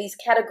put us in these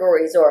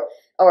categories or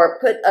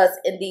put us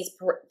in these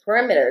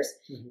perimeters.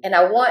 And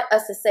I want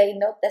us to say,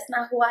 nope, that's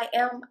not who I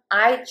am.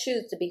 I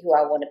choose to be who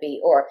I want to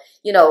be. Or,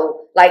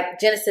 like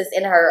Genesis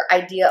in her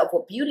idea of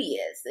what beauty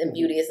is. And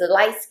beauty is the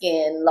light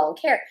skin, long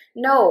hair.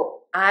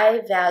 No,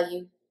 I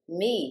value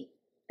me.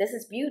 This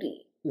is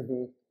beauty,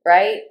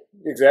 right?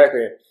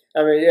 Exactly.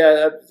 I mean,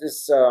 yeah,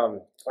 it's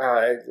wow.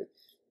 I'm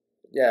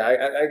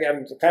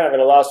kind of at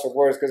a loss for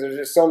words because there's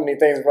just so many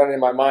things running in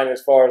my mind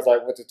as far as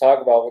like what to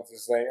talk about with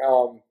this thing.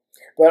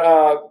 But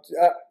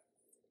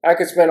I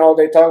could spend all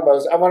day talking about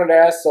this. I wanted to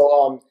ask,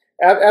 so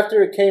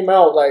after it came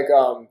out, like,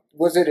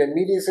 was it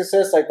immediate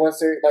success? Like once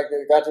they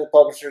got to the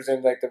publishers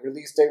and like the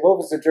release date, what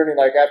was the journey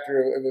like after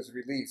it was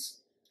released?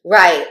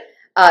 Right,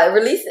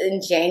 released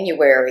in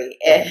January,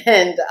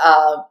 and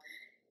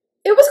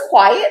it was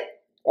quiet.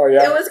 Oh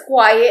yeah, it was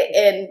quiet,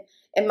 and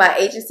my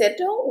agent said,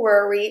 "Don't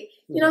worry,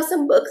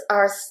 some books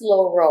are a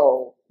slow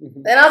roll."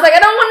 And I was like, "I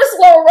don't want a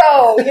slow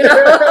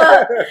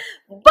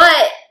roll,"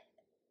 But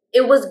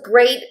it was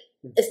great.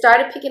 It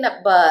started picking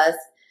up buzz.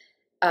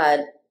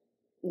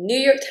 New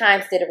York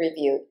Times did a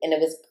review, and it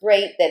was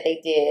great that they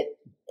did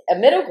a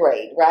middle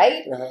grade,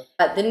 right?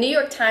 The New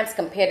York Times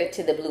compared it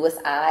to the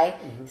Bluest Eye,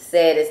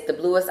 said it's the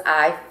Bluest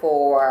Eye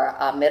for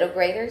middle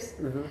graders,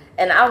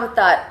 and I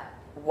thought,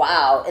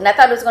 wow. And I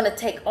thought it was going to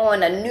take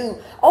on a new,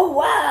 oh,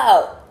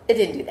 wow. It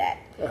didn't do that.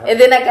 And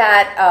then I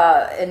got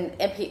an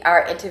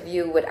NPR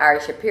interview with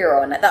Ari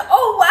Shapiro, and I thought,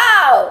 oh,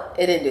 wow.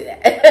 It didn't do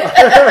that. It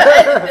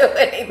didn't do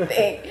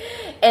anything.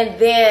 And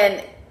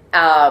then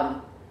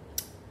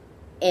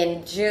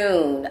in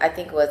June, I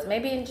think it was,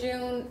 maybe in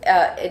June,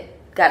 it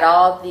got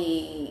all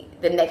the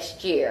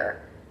next year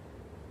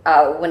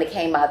when it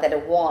came out that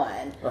it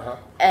won.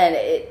 And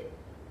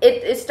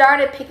it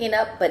started picking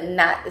up, but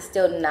it's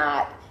still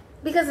not,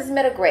 because it's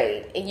middle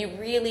grade, and you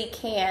really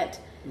can't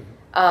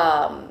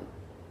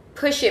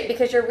push it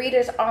because your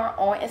readers aren't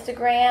on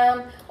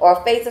Instagram or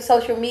face of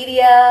social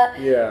media,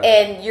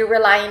 and you're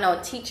relying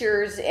on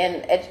teachers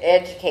and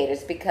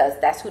educators because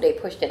that's who they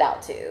pushed it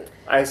out to.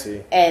 I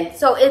see. And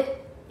so it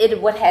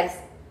what has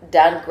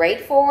done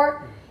great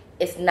for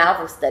is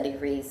novel study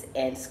reads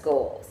in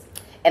schools,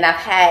 and I've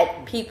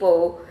had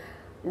people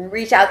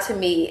reach out to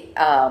me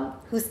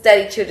who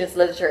study children's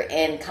literature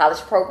in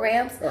college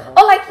programs.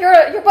 Oh, like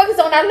your book is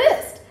on our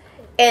list.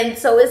 And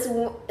so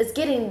it's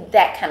getting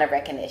that kind of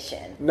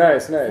recognition.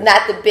 Nice.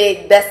 Not the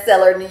big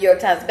bestseller, New York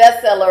Times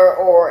bestseller,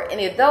 or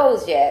any of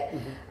those yet,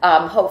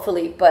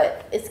 hopefully,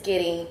 but it's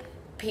getting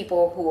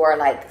people who are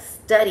like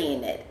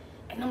studying it.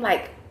 And I'm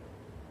like,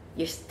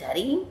 you're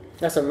studying?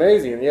 That's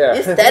amazing, yeah.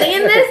 You're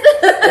studying this?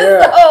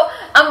 Yeah. So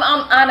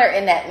I'm honored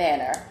in that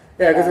manner.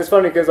 Yeah, because it's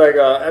funny because like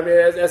I mean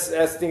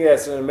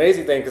that's an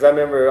amazing thing because I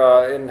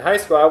remember in high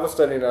school I was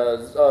studying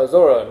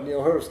Zora Neale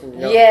Hurston.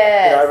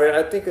 Yes. I mean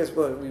I think it's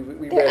what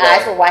we Their read.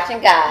 eyes were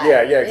watching God.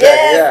 Yeah, exactly.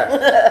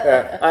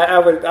 Yes. Yeah. I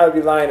would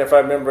be lying if I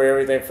remember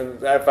everything from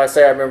if I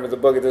say I remember the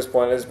book at this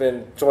point. It's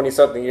been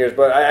 20-something years,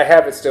 but I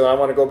have it still. I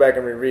want to go back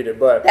and reread it.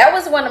 But that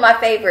was one of my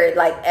favorite.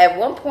 Like at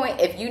one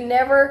point, if you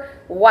never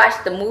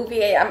watched the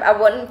movie, I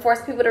wouldn't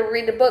force people to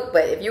read the book,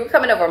 but if you were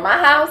coming over my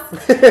house,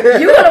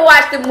 you want to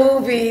watch the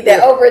movie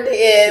that over at the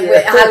end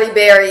with Halle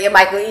Berry and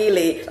Michael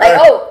Ealy. Like,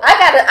 oh, I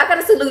got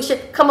a solution.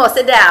 Come on,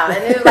 sit down.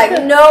 And they're like,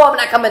 no, I'm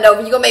not coming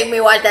over. You're gonna make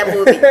me watch that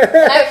movie.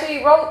 I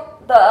actually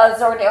wrote the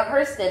Zora Neale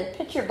Hurston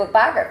picture book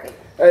biography.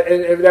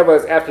 And that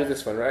was after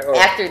this one, right? Or,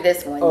 after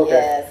this one, okay.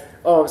 Yes.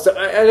 Oh, so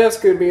that's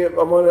going to be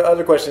one of the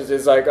other questions.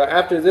 Is like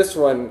after this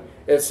one,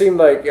 it seemed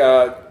like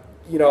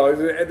you know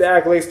the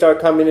accolades start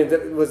coming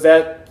in. Was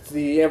that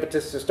the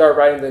impetus to start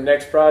writing the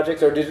next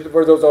projects, or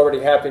were those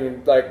already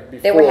happening like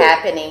before? They were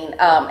happening.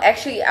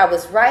 Actually, I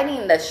was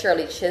writing the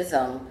Shirley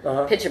Chisholm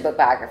picture book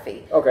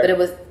biography,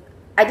 but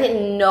I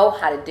didn't know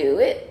how to do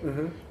it,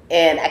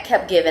 and I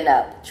kept giving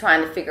up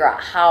trying to figure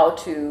out how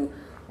to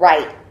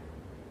write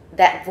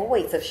that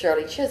voice of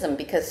Shirley Chisholm,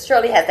 because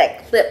Shirley has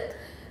that clipped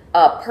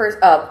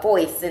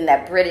voice in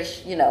that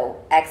British,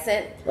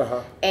 accent,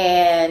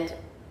 and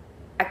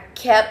I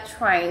kept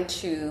trying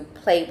to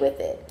play with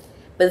it.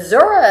 But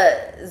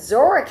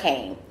Zora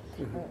came.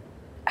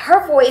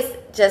 Her voice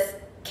just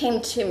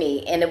came to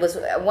me, and it was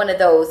one of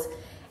those.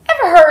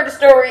 Ever heard a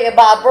story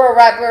about Burr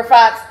Right, Burr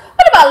Fox?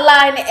 What about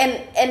line?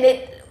 And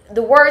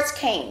the words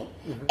came,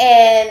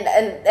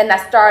 and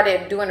I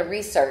started doing the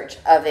research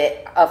of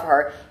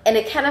her, and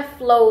it kind of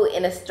flowed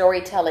in a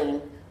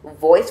storytelling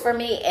voice for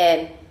me,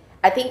 and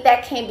I think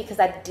that came because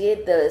I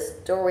did the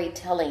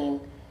storytelling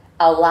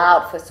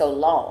aloud for so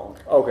long.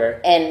 Okay.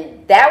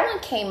 And that one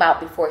came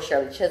out before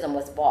Shirley Chisholm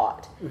was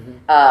bought.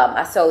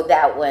 I sold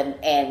that one,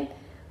 and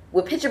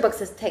with picture books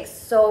it takes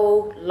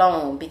so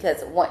long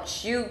because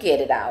once you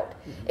get it out,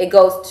 it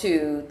goes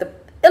to the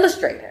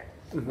illustrator.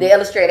 The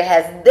illustrator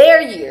has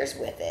their years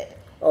with it.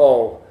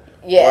 Oh.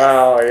 Yes.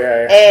 Wow,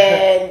 yeah.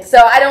 And so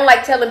I don't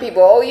like telling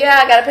people, oh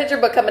yeah, I got a picture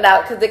book coming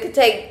out, because it could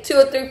take 2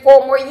 or 3,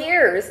 4 more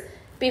years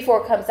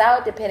before it comes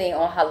out, depending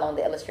on how long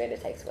the illustrator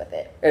takes with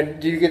it. And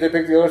do you get to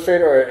pick the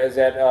illustrator, or is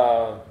that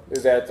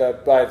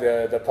by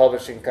the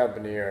publishing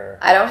company? Or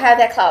I don't have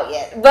that clout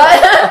yet, but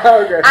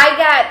I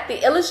got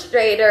the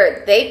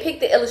illustrator. They picked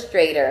the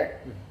illustrator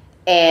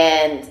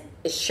and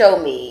show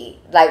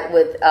me, like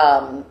with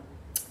Jump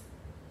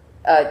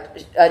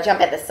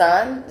at the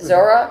Sun,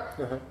 Zora.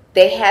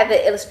 They had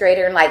the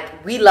illustrator, and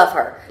like, we love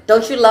her.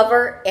 Don't you love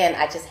her? And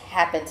I just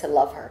happen to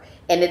love her.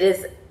 And it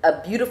is a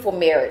beautiful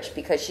marriage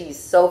because she's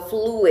so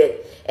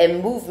fluid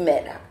and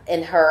movement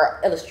in her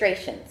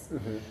illustrations.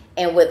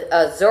 And with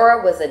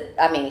Zora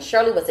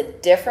Shirley was a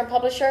different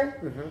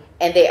publisher,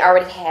 and they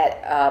already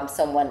had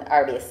someone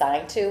already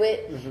assigned to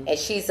it. And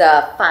she's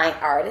a fine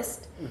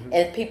artist,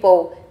 and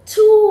people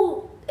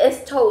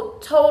it's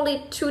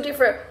totally two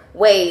different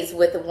ways.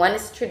 With one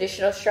is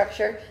traditional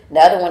structure, the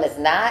other one is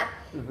not.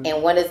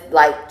 And one is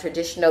like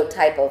traditional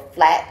type of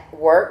flat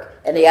work,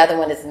 and the other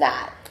one is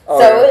not.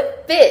 So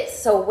it fits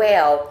so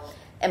well.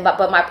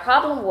 But my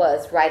problem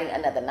was writing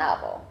another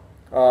novel.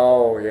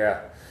 Oh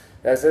yeah,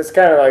 it's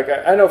kind of like,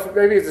 I know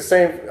maybe it's the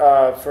same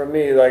for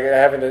me. Like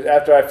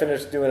after I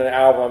finished doing an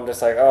album, I'm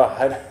just like, oh.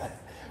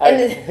 But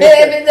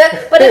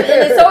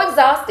it's so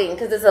exhausting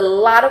because it's a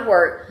lot of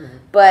work.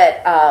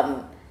 But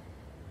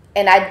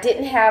and I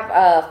didn't have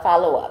a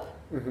follow-up.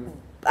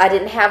 I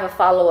didn't have a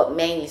follow-up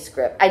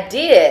manuscript. I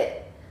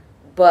did,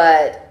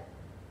 but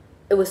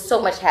it was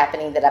so much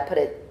happening that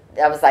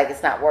I was like,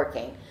 it's not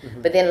working.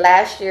 But then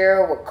last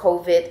year with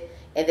COVID,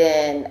 and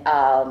then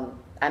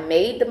I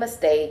made the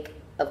mistake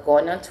of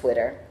going on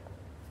Twitter,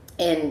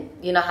 and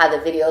you know how the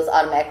videos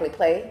automatically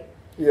play?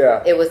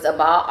 Yeah. It was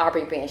about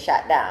Aubrey being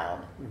shot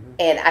down.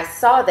 And I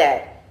saw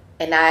that,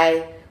 and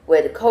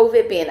with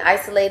COVID being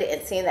isolated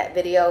and seeing that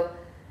video,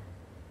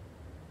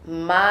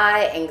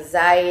 my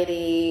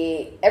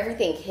anxiety,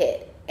 everything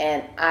hit,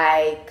 and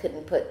I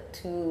couldn't put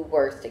 2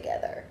 words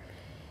together.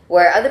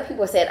 Where other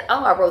people said,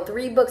 oh, I wrote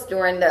 3 books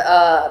during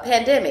the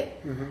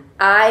pandemic.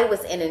 I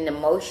was in an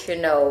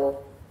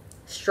emotional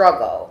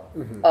struggle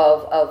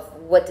of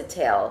what to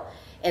tell.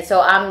 And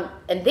so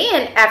and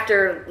then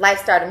after life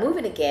started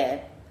moving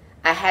again,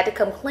 I had to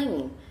come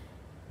clean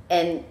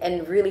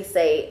and really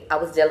say I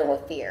was dealing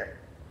with fear.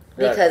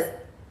 Because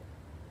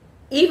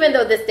even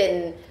though this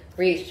didn't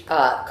reach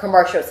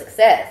commercial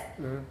success,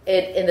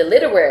 in the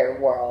literary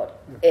world,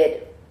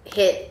 it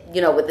hit,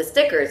 with the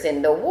stickers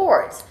and the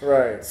awards.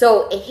 Right.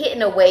 So it hit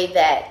in a way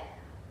that,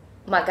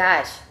 my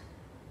gosh,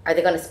 are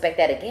they going to expect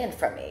that again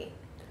from me?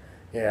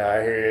 Yeah,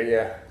 I hear you.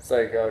 Yeah, it's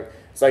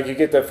like you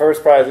get the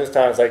first prize this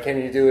time. It's like,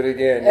 can you do it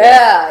again?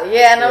 Yeah.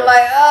 And I'm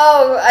like,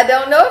 oh, I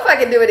don't know if I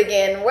can do it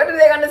again. What are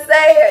they going to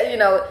say? You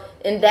know,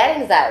 and that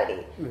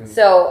anxiety. Mm-hmm.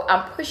 So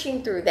I'm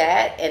pushing through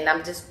that, and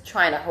I'm just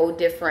trying a whole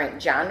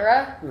different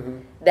genre. Mm-hmm.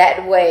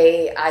 That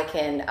way I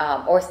can,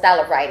 or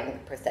style of writing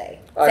per se.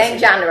 Same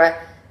genre,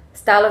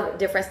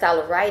 different style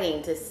of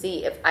writing to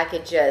see if I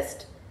could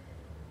just,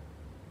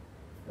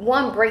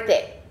 one, break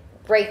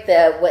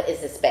the what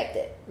is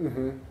expected.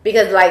 Mm-hmm.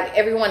 Because like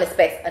everyone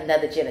expects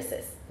another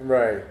Genesis.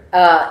 Right.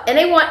 And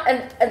they want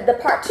the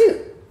part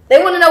 2.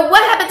 They want to know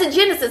what happened to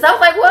Genesis. I was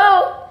like,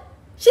 well,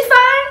 she's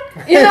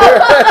fine. You know.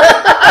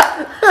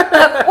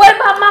 What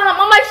about mom?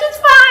 I'm like, she's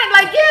fine.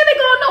 Like, yeah, they're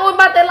gonna know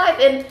about their life.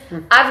 And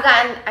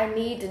I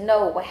need to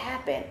know what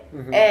happened.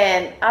 Mm-hmm.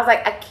 And I was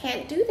like, I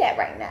can't do that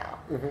right now.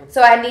 Mm-hmm.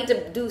 So I need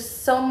to do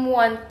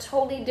someone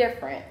totally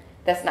different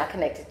that's not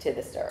connected to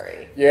the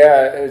story.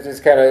 Yeah, it's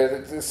just kind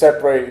of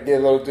separate, get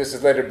a little,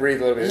 just let it breathe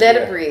a little bit. Let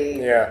it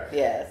breathe. Yeah.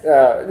 Yes.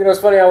 You know,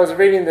 it's funny, I was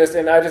reading this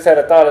and I just had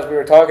a thought as we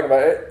were talking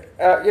about it.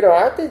 You know,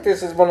 I think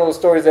this is one of those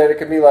stories that it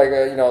could be like,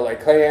 you know,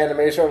 like clay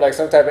animation or like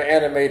some type of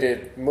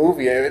animated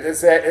movie.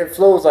 It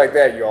flows like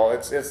that, y'all.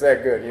 It's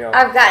that good, you know.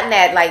 I've gotten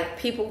that, like,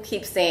 people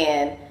keep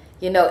saying,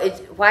 you know,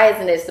 why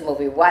isn't this a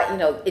movie? Why, you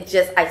know,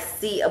 I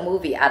see a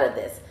movie out of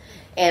this.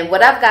 And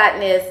what I've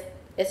gotten is,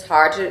 it's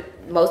hard to,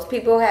 most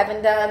people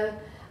haven't done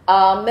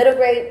middle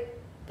grade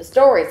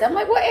stories. I'm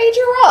like, what age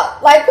you're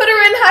up? Like, put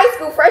her in high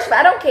school, freshman,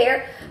 I don't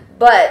care.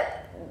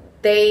 But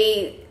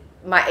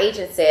my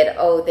agent said,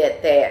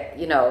 that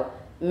you know,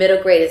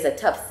 middle grade is a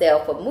tough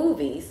sell for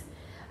movies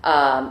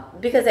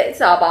because it's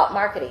all about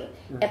marketing.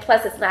 Mm-hmm. And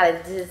plus, it's not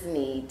a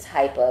Disney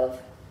type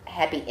of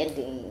happy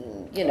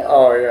ending, you know.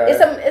 Oh, yeah.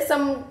 It's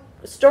some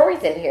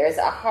stories in here. It's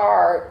a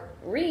hard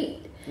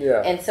read.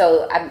 Yeah. And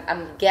so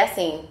I'm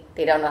guessing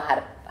they don't know how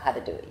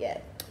to do it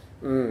yet.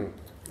 Mm.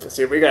 Let's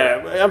see,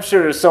 I'm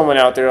sure there's someone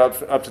out there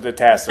up to the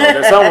task. So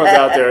there's someone's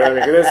out there. I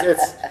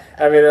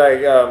mean,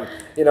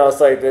 you know,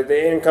 it's like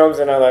the end comes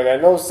and I'm like, I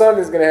know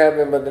something's gonna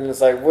happen, but then it's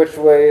like, which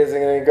way is it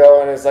gonna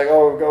go? And it's like,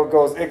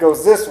 it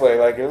goes this way.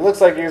 Like it looks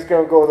like it's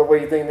gonna go the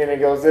way you think, then it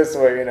goes this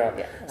way. You know.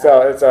 Yeah.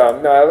 So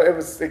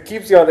it's it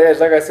keeps you on the edge.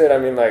 Like I said, I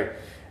mean, like.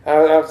 I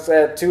was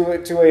at 2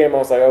 a.m. I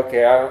was like,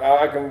 okay,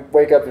 I can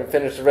wake up and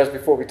finish the rest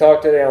before we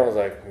talk today. I was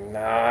like, nah,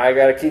 I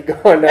gotta keep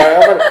going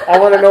now. I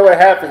want to know what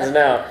happens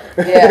now.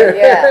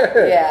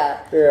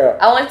 Yeah.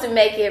 I want to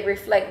make it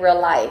reflect real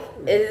life.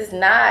 It is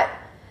not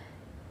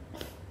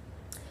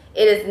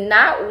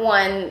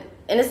one,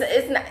 and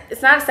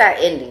it's not a sad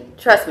ending.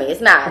 Trust me, it's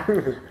not.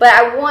 But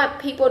I want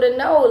people to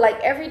know,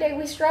 like, every day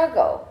we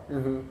struggle.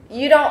 Mm-hmm.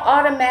 You don't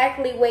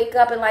automatically wake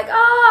up and like,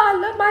 I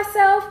love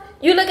myself.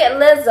 You look at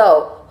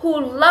Lizzo, who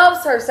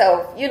loves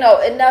herself, you know,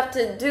 enough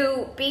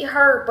to be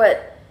her,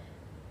 but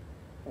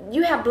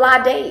you have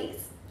blah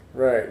days.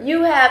 Right.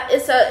 You have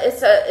it's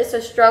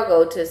a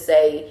struggle to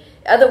say.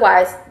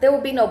 Otherwise, there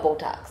would be no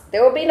Botox.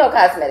 There would be no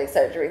cosmetic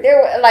surgery.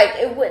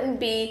 It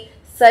wouldn't be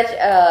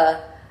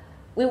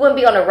we wouldn't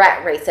be on a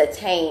rat race to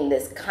attain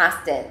this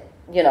constant,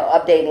 you know,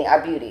 updating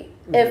our beauty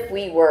if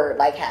we were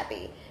like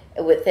happy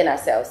within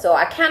ourselves. So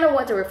I kind of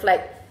want to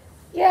reflect.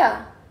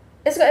 Yeah,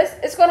 it's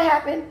going to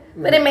happen,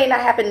 but it may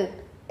not happen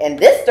in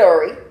this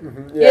story,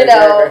 you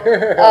know,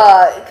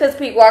 because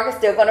Pete Walker's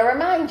still going to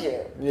remind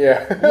you.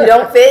 Yeah,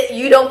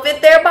 you don't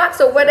fit their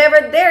box or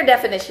whatever their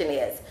definition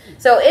is.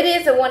 So it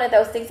is one of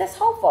those things that's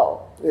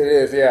hopeful. It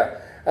is, yeah.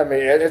 I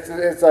mean,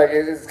 it's like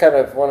it's kind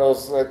of one of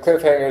those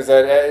cliffhangers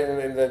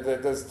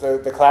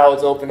that the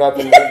clouds open up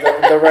and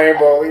the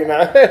rainbow, you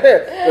know.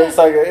 It's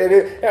like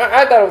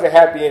I thought it was a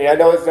happy ending. I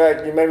know it's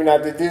not maybe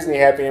not the Disney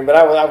happy ending, but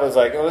I was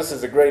like, oh, this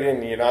is a great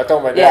ending, you know. I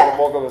told my dad, I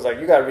woke up, was like,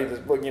 you got to read this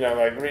book, you know,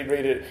 like read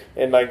it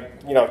and like,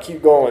 you know,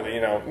 keep going with it,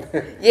 you know.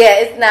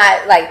 Yeah, it's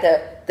not like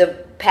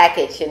the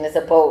package and there's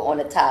a boat on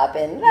the top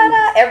and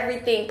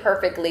everything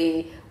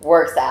perfectly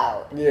works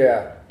out.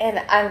 Yeah. And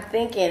I'm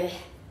thinking,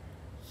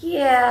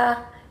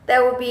 yeah,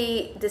 that would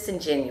be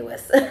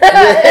disingenuous. Right.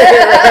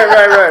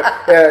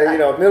 Yeah, you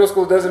know, middle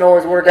school doesn't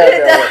always work out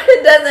that way.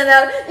 It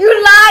doesn't.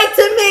 You lied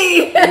to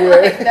me.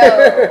 Yeah.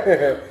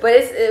 No, but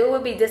it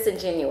would be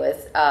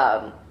disingenuous.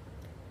 And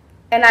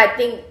I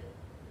think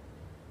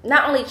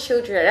not only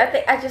children.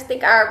 I just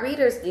think our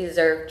readers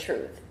deserve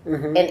truth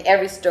in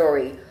every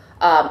story.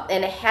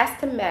 And it has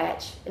to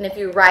match. And if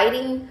you're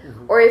writing,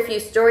 or if you're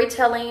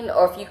storytelling,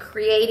 or if you're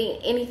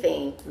creating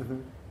anything,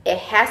 it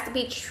has to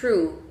be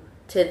true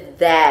to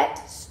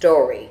that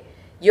story.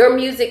 Your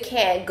music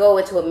can't go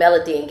into a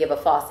melody and give a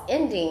false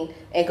ending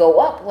and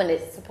go up when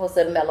it's supposed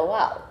to mellow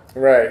out.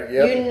 Right.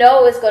 Yep. You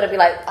know it's going to be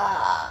like,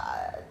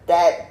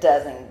 that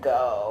doesn't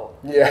go.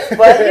 Yeah.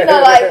 But you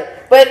know,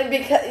 but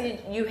because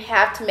you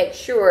have to make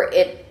sure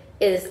it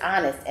is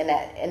honest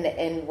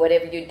in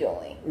whatever you're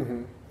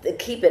doing. To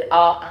keep it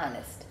all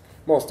honest.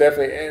 Most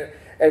definitely.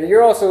 And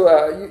you're also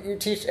you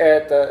teach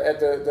at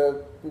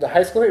the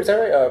high school here, is that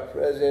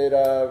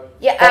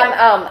right?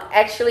 I'm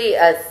actually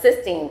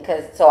assisting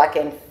so I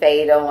can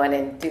fade on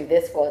and do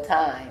this full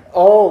time.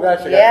 Oh,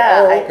 gotcha.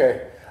 Yeah. Oh,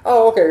 okay.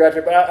 Oh, okay,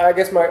 gotcha. But I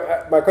guess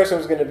my question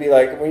was going to be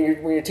like, when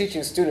you're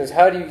teaching students,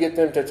 how do you get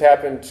them to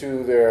tap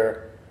into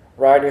their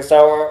writing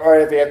style, or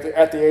at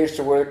the age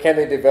to where can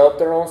they develop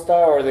their own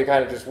style, or are they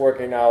kind of just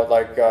working out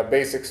like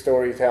basic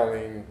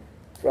storytelling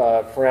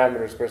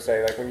parameters per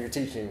se, like when you're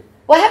teaching?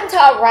 Well, I haven't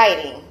taught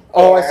writing.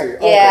 Oh, I see.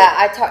 Okay. Yeah,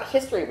 I taught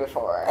history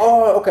before.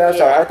 Oh, okay. I'm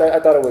sorry. I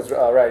thought it was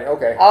writing.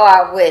 Okay. Oh,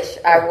 I wish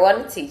I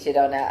want to teach it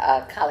on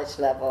a college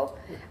level.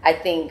 I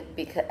think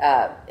because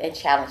and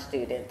challenge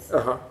students.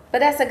 But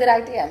that's a good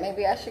idea.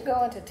 Maybe I should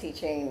go into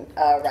teaching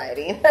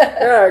writing.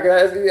 Yeah,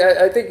 guys.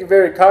 I think you're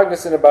very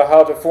cognizant about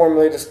how to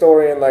formulate a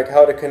story and like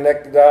how to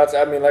connect the dots.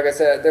 I mean, like I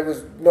said, there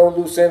was no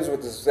loose ends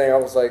with this thing. I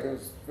was like, it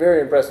was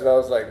very impressive. I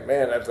was like,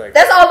 man, I was like,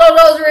 that's all of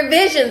those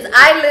revisions.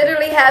 I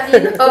literally have,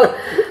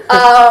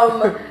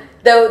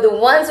 the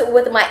ones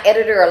with my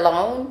editor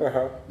alone.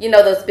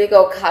 Those big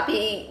old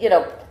copy,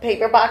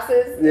 paper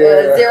boxes,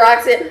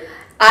 Xerox it.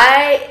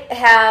 I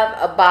have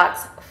a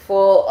box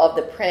full of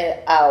the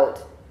printed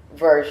out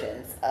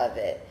versions of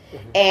it,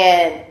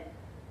 and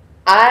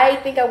I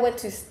think I went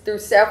through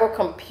several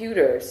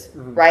computers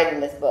writing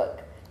this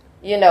book.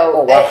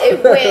 Oh, wow.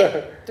 It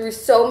went through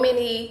so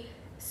many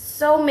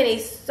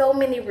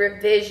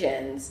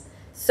revisions,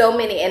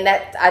 and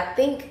that I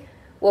think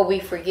what we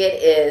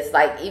forget is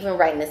like even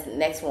writing this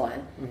next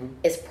one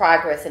is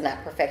progress and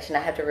not perfection. I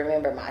have to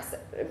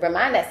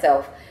remind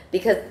myself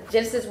because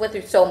Genesis went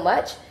through so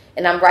much,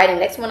 and I'm writing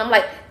next one. I'm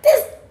like,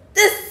 this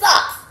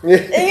sucks.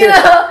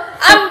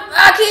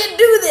 I can't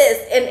do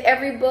this. In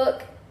every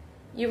book,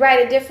 you write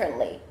it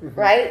differently,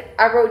 right?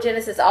 I wrote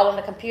Genesis all on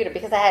the computer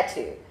because I had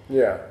to.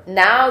 Yeah.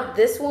 Now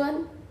this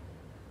one,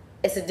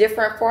 it's a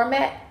different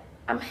format.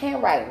 I'm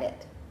handwriting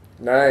it.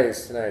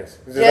 Nice. Just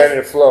letting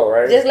it flow,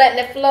 right? Just letting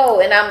it flow,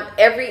 and I'm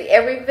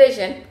every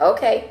vision.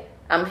 Okay,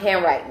 I'm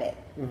handwriting it,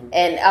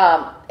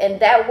 and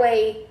that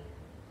way,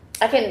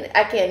 I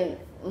can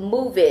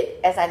move it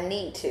as I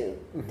need to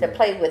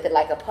play with it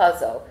like a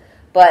puzzle.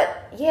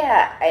 But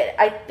yeah,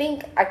 I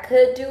think I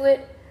could do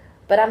it,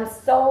 but I'm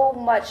so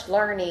much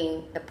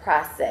learning the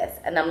process,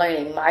 and I'm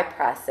learning my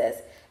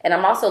process, and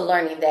I'm also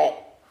learning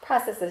that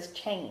processes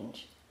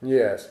change.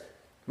 Yes.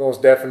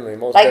 Most definitely.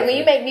 When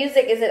you make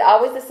music, is it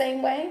always the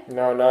same way?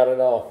 No, not at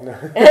all.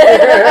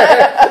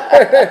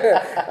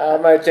 I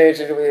might change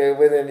it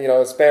within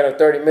a span of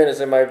 30 minutes.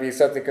 It might be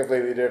something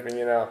completely different.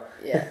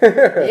 Yeah.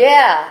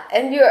 Yeah,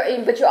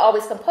 but you're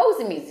always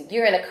composing music.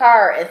 You're in a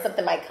car and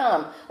something might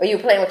come, or you're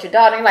playing with your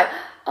daughter and you're like,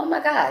 oh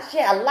my gosh,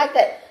 yeah, I like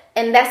that.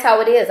 And that's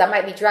how it is. I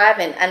might be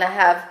driving and I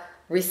have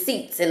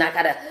receipts and I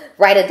gotta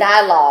write a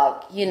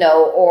dialogue, and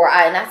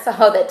I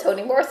saw that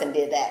Toni Morrison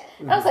did that.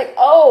 I was like,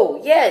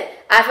 oh yeah,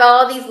 I found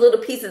all these little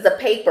pieces of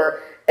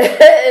paper.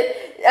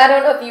 I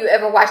don't know if you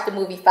ever watched the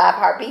movie 5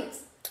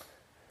 Heartbeats.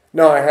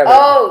 No, I haven't.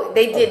 Oh,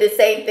 they did the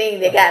same thing.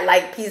 They got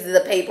like pieces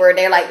of paper and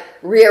they're like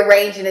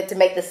rearranging it to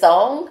make the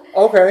song.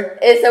 Okay.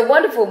 It's a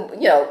wonderful,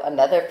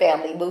 another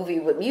family movie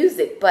with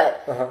music,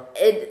 but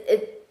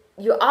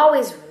you're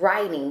always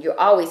writing, you're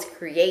always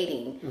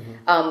creating.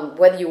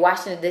 Whether you're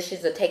washing the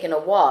dishes or taking a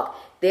walk,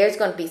 there's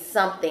going to be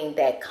something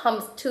that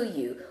comes to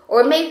you,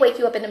 or it may wake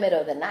you up in the middle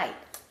of the night.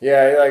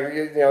 Yeah,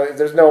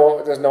 there's no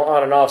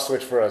on and off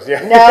switch for us.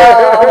 Yeah.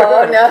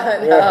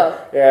 No.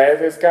 Yeah,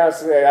 it's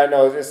constantly. I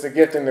know it's the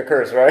gift and the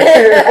curse, right?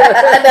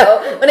 I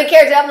know. When the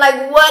character, I'm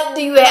like, what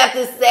do you have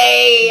to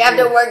say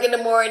after work in the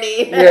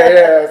morning?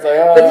 Yeah. It's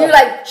like, but you're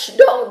like,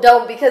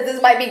 don't, because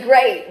this might be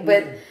great.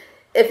 But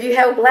if you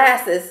have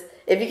glasses,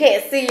 if you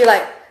can't see, you're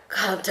like,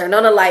 come turn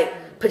on the light,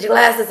 put your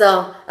glasses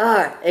on. All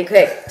right,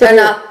 okay, turn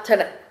off.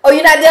 Oh,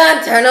 you're not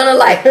done? Turn on the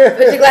light.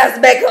 Put your glasses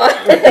back on.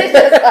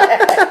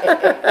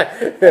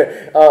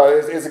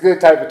 It's a good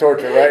type of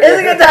torture, right? It's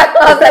a good type.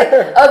 I was like,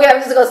 okay,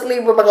 I'm just going to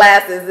sleep with my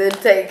glasses in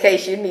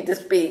case you need to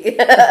speak.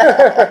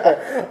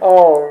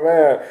 Oh,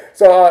 man.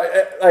 So,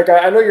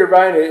 I know you're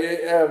writing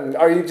it.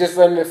 Are you just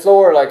letting it flow,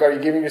 or are you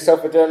giving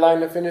yourself a deadline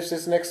to finish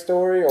this next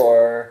story,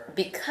 or?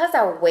 Because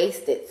I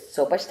wasted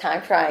so much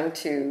time trying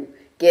to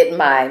get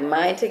my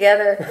mind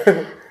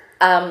together,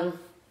 I'm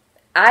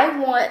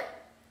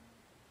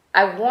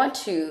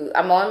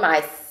on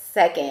my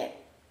second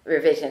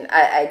revision.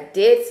 I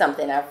did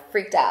something, I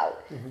freaked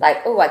out.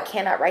 I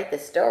cannot write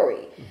this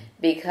story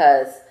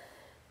because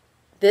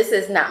this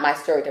is not my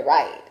story to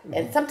write.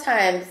 And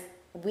sometimes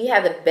we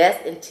have the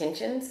best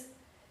intentions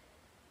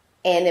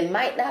and it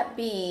might not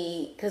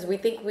be because we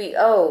think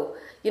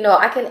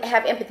I can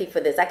have empathy for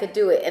this. I could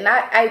do it. And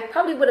I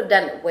probably would have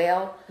done it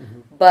well,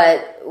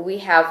 but we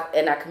have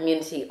in our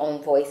community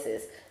own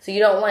voices. So you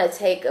don't want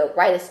to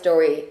write a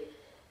story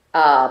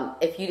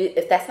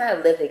if that's not a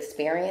lived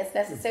experience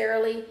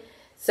necessarily.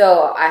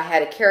 So I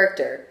had a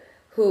character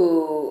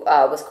who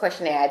was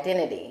questioning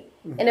identity,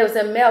 and it was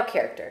a male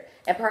character.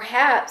 And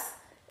perhaps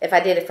if I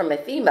did it from a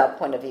female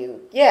point of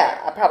view,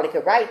 I probably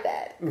could write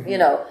that,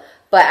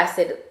 But I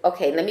said,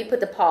 okay, let me put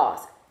the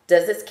pause.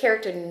 Does this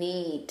character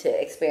need to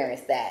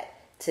experience that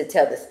to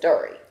tell the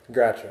story?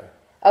 Gotcha.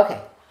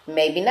 Okay,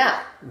 maybe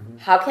not.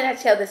 How can I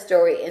tell the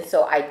story and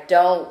so I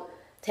don't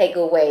take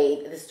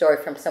away the story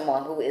from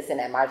someone who is in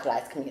that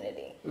marginalized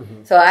community.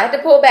 So I had to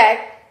pull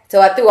back. So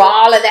I threw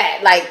all of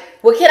that, like,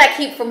 what can I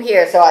keep from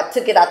here? So I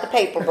took it out the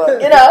paper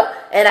book, you know,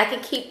 and I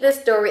could keep this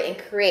story and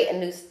create a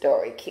new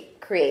story,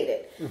 create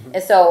it.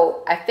 And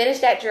so I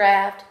finished that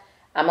draft.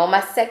 I'm on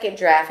my second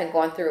draft and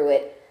going through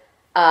it.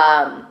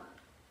 I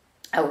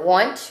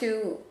want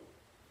to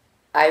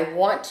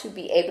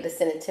be able to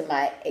send it to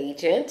my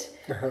agent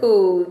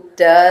who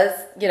does,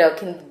 you know,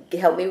 can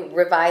help me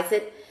revise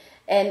it.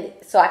 And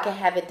so I can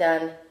have it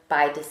done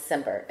by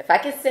December. If I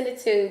can send it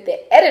to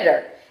the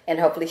editor, and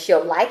hopefully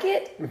she'll like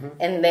it.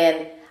 And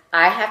then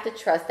I have to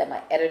trust that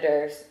my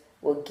editors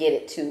will get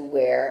it to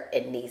where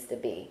it needs to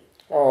be.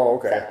 Oh,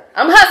 okay. So,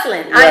 I'm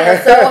hustling. Yeah. I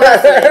am so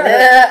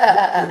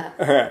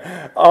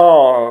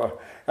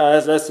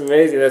hustling. That's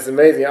amazing. That's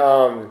amazing.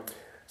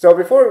 So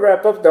before we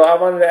wrap up, though, I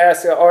wanted to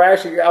ask, or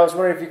actually, I was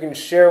wondering if you can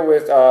share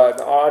with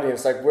the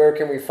audience, like, where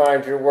can we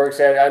find your works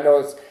at? I know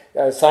it's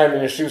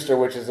Simon & Schuster,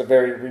 which is a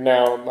very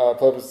renowned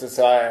publicist.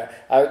 So I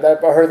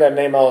heard that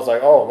name, I was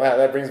like, oh, wow,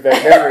 that brings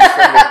back memories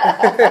for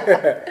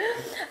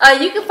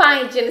me. You can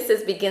find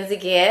Genesis Begins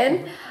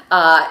Again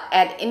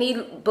at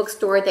any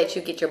bookstore that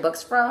you get your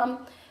books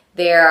from.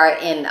 They are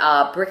in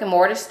brick and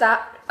mortar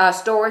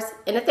stores,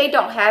 and if they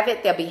don't have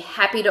it, they'll be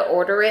happy to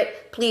order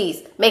it.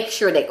 Please make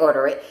sure they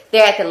order it.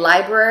 They're at the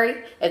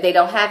library. If they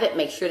don't have it,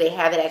 make sure they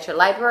have it at your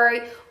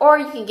library, or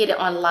you can get it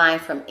online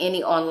from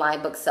any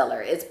online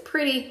bookseller. It's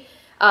pretty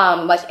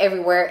much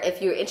everywhere.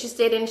 If you're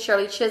interested in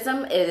Shirley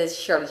Chisholm, it is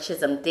Shirley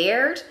Chisholm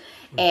Dared.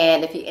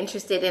 And if you're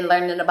interested in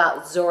learning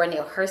about Zora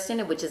Neale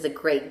Hurston, which is a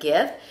great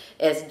gift,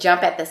 is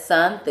Jump at the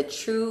Sun, The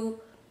True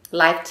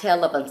Life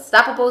Tale of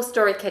Unstoppable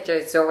Story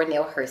Catcher Zora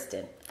Neale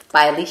Hurston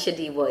by Alicia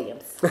D.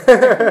 Williams. and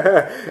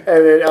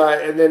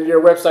then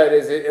your website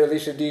is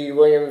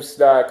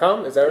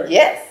aliciadwilliams.com, is that right?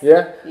 Yes.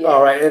 Yeah? Yes.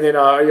 All right. And then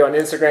are you on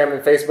Instagram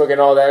and Facebook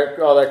and all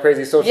that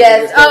crazy social media?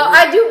 Yes. Oh,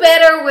 I do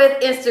better with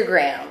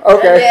Instagram.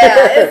 Okay.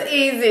 Yeah, it's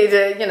easy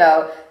to, you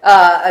know,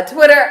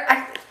 Twitter,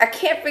 I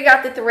can't figure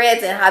out the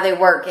threads and how they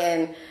work,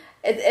 and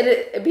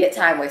it'd be a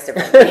time waster for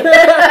me.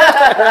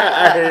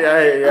 I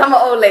hear you. I'm an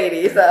old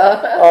lady, so.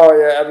 Oh,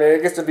 yeah. I mean,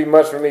 it gets to be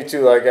much for me,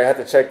 too. Like, I have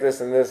to check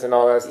this and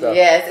all that stuff.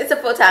 Yes, it's a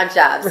full-time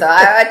job, so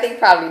I think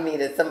probably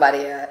needed somebody,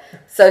 a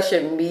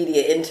social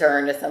media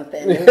intern or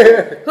something,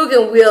 who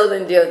can wield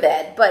and deal with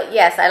that. But,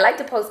 yes, I like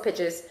to post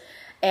pictures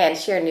and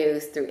share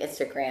news through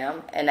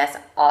Instagram, and that's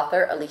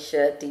author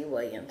Alicia D.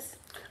 Williams.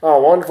 Oh,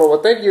 wonderful.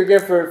 Well, thank you again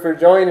for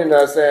joining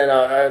us.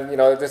 And, you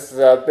know, this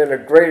has been a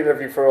great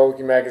interview for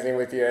Occhi Magazine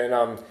with you. And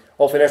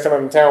hopefully next time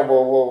I'm in town,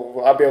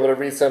 I'll be able to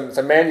read some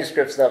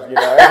manuscript stuff, you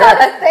know.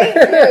 Thank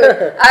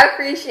you. I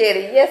appreciate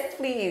it. Yes,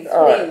 please.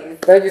 All right.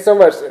 Thank you so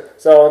much.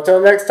 So until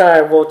next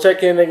time, we'll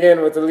check in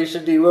again with Alicia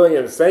D.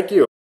 Williams. Thank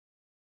you.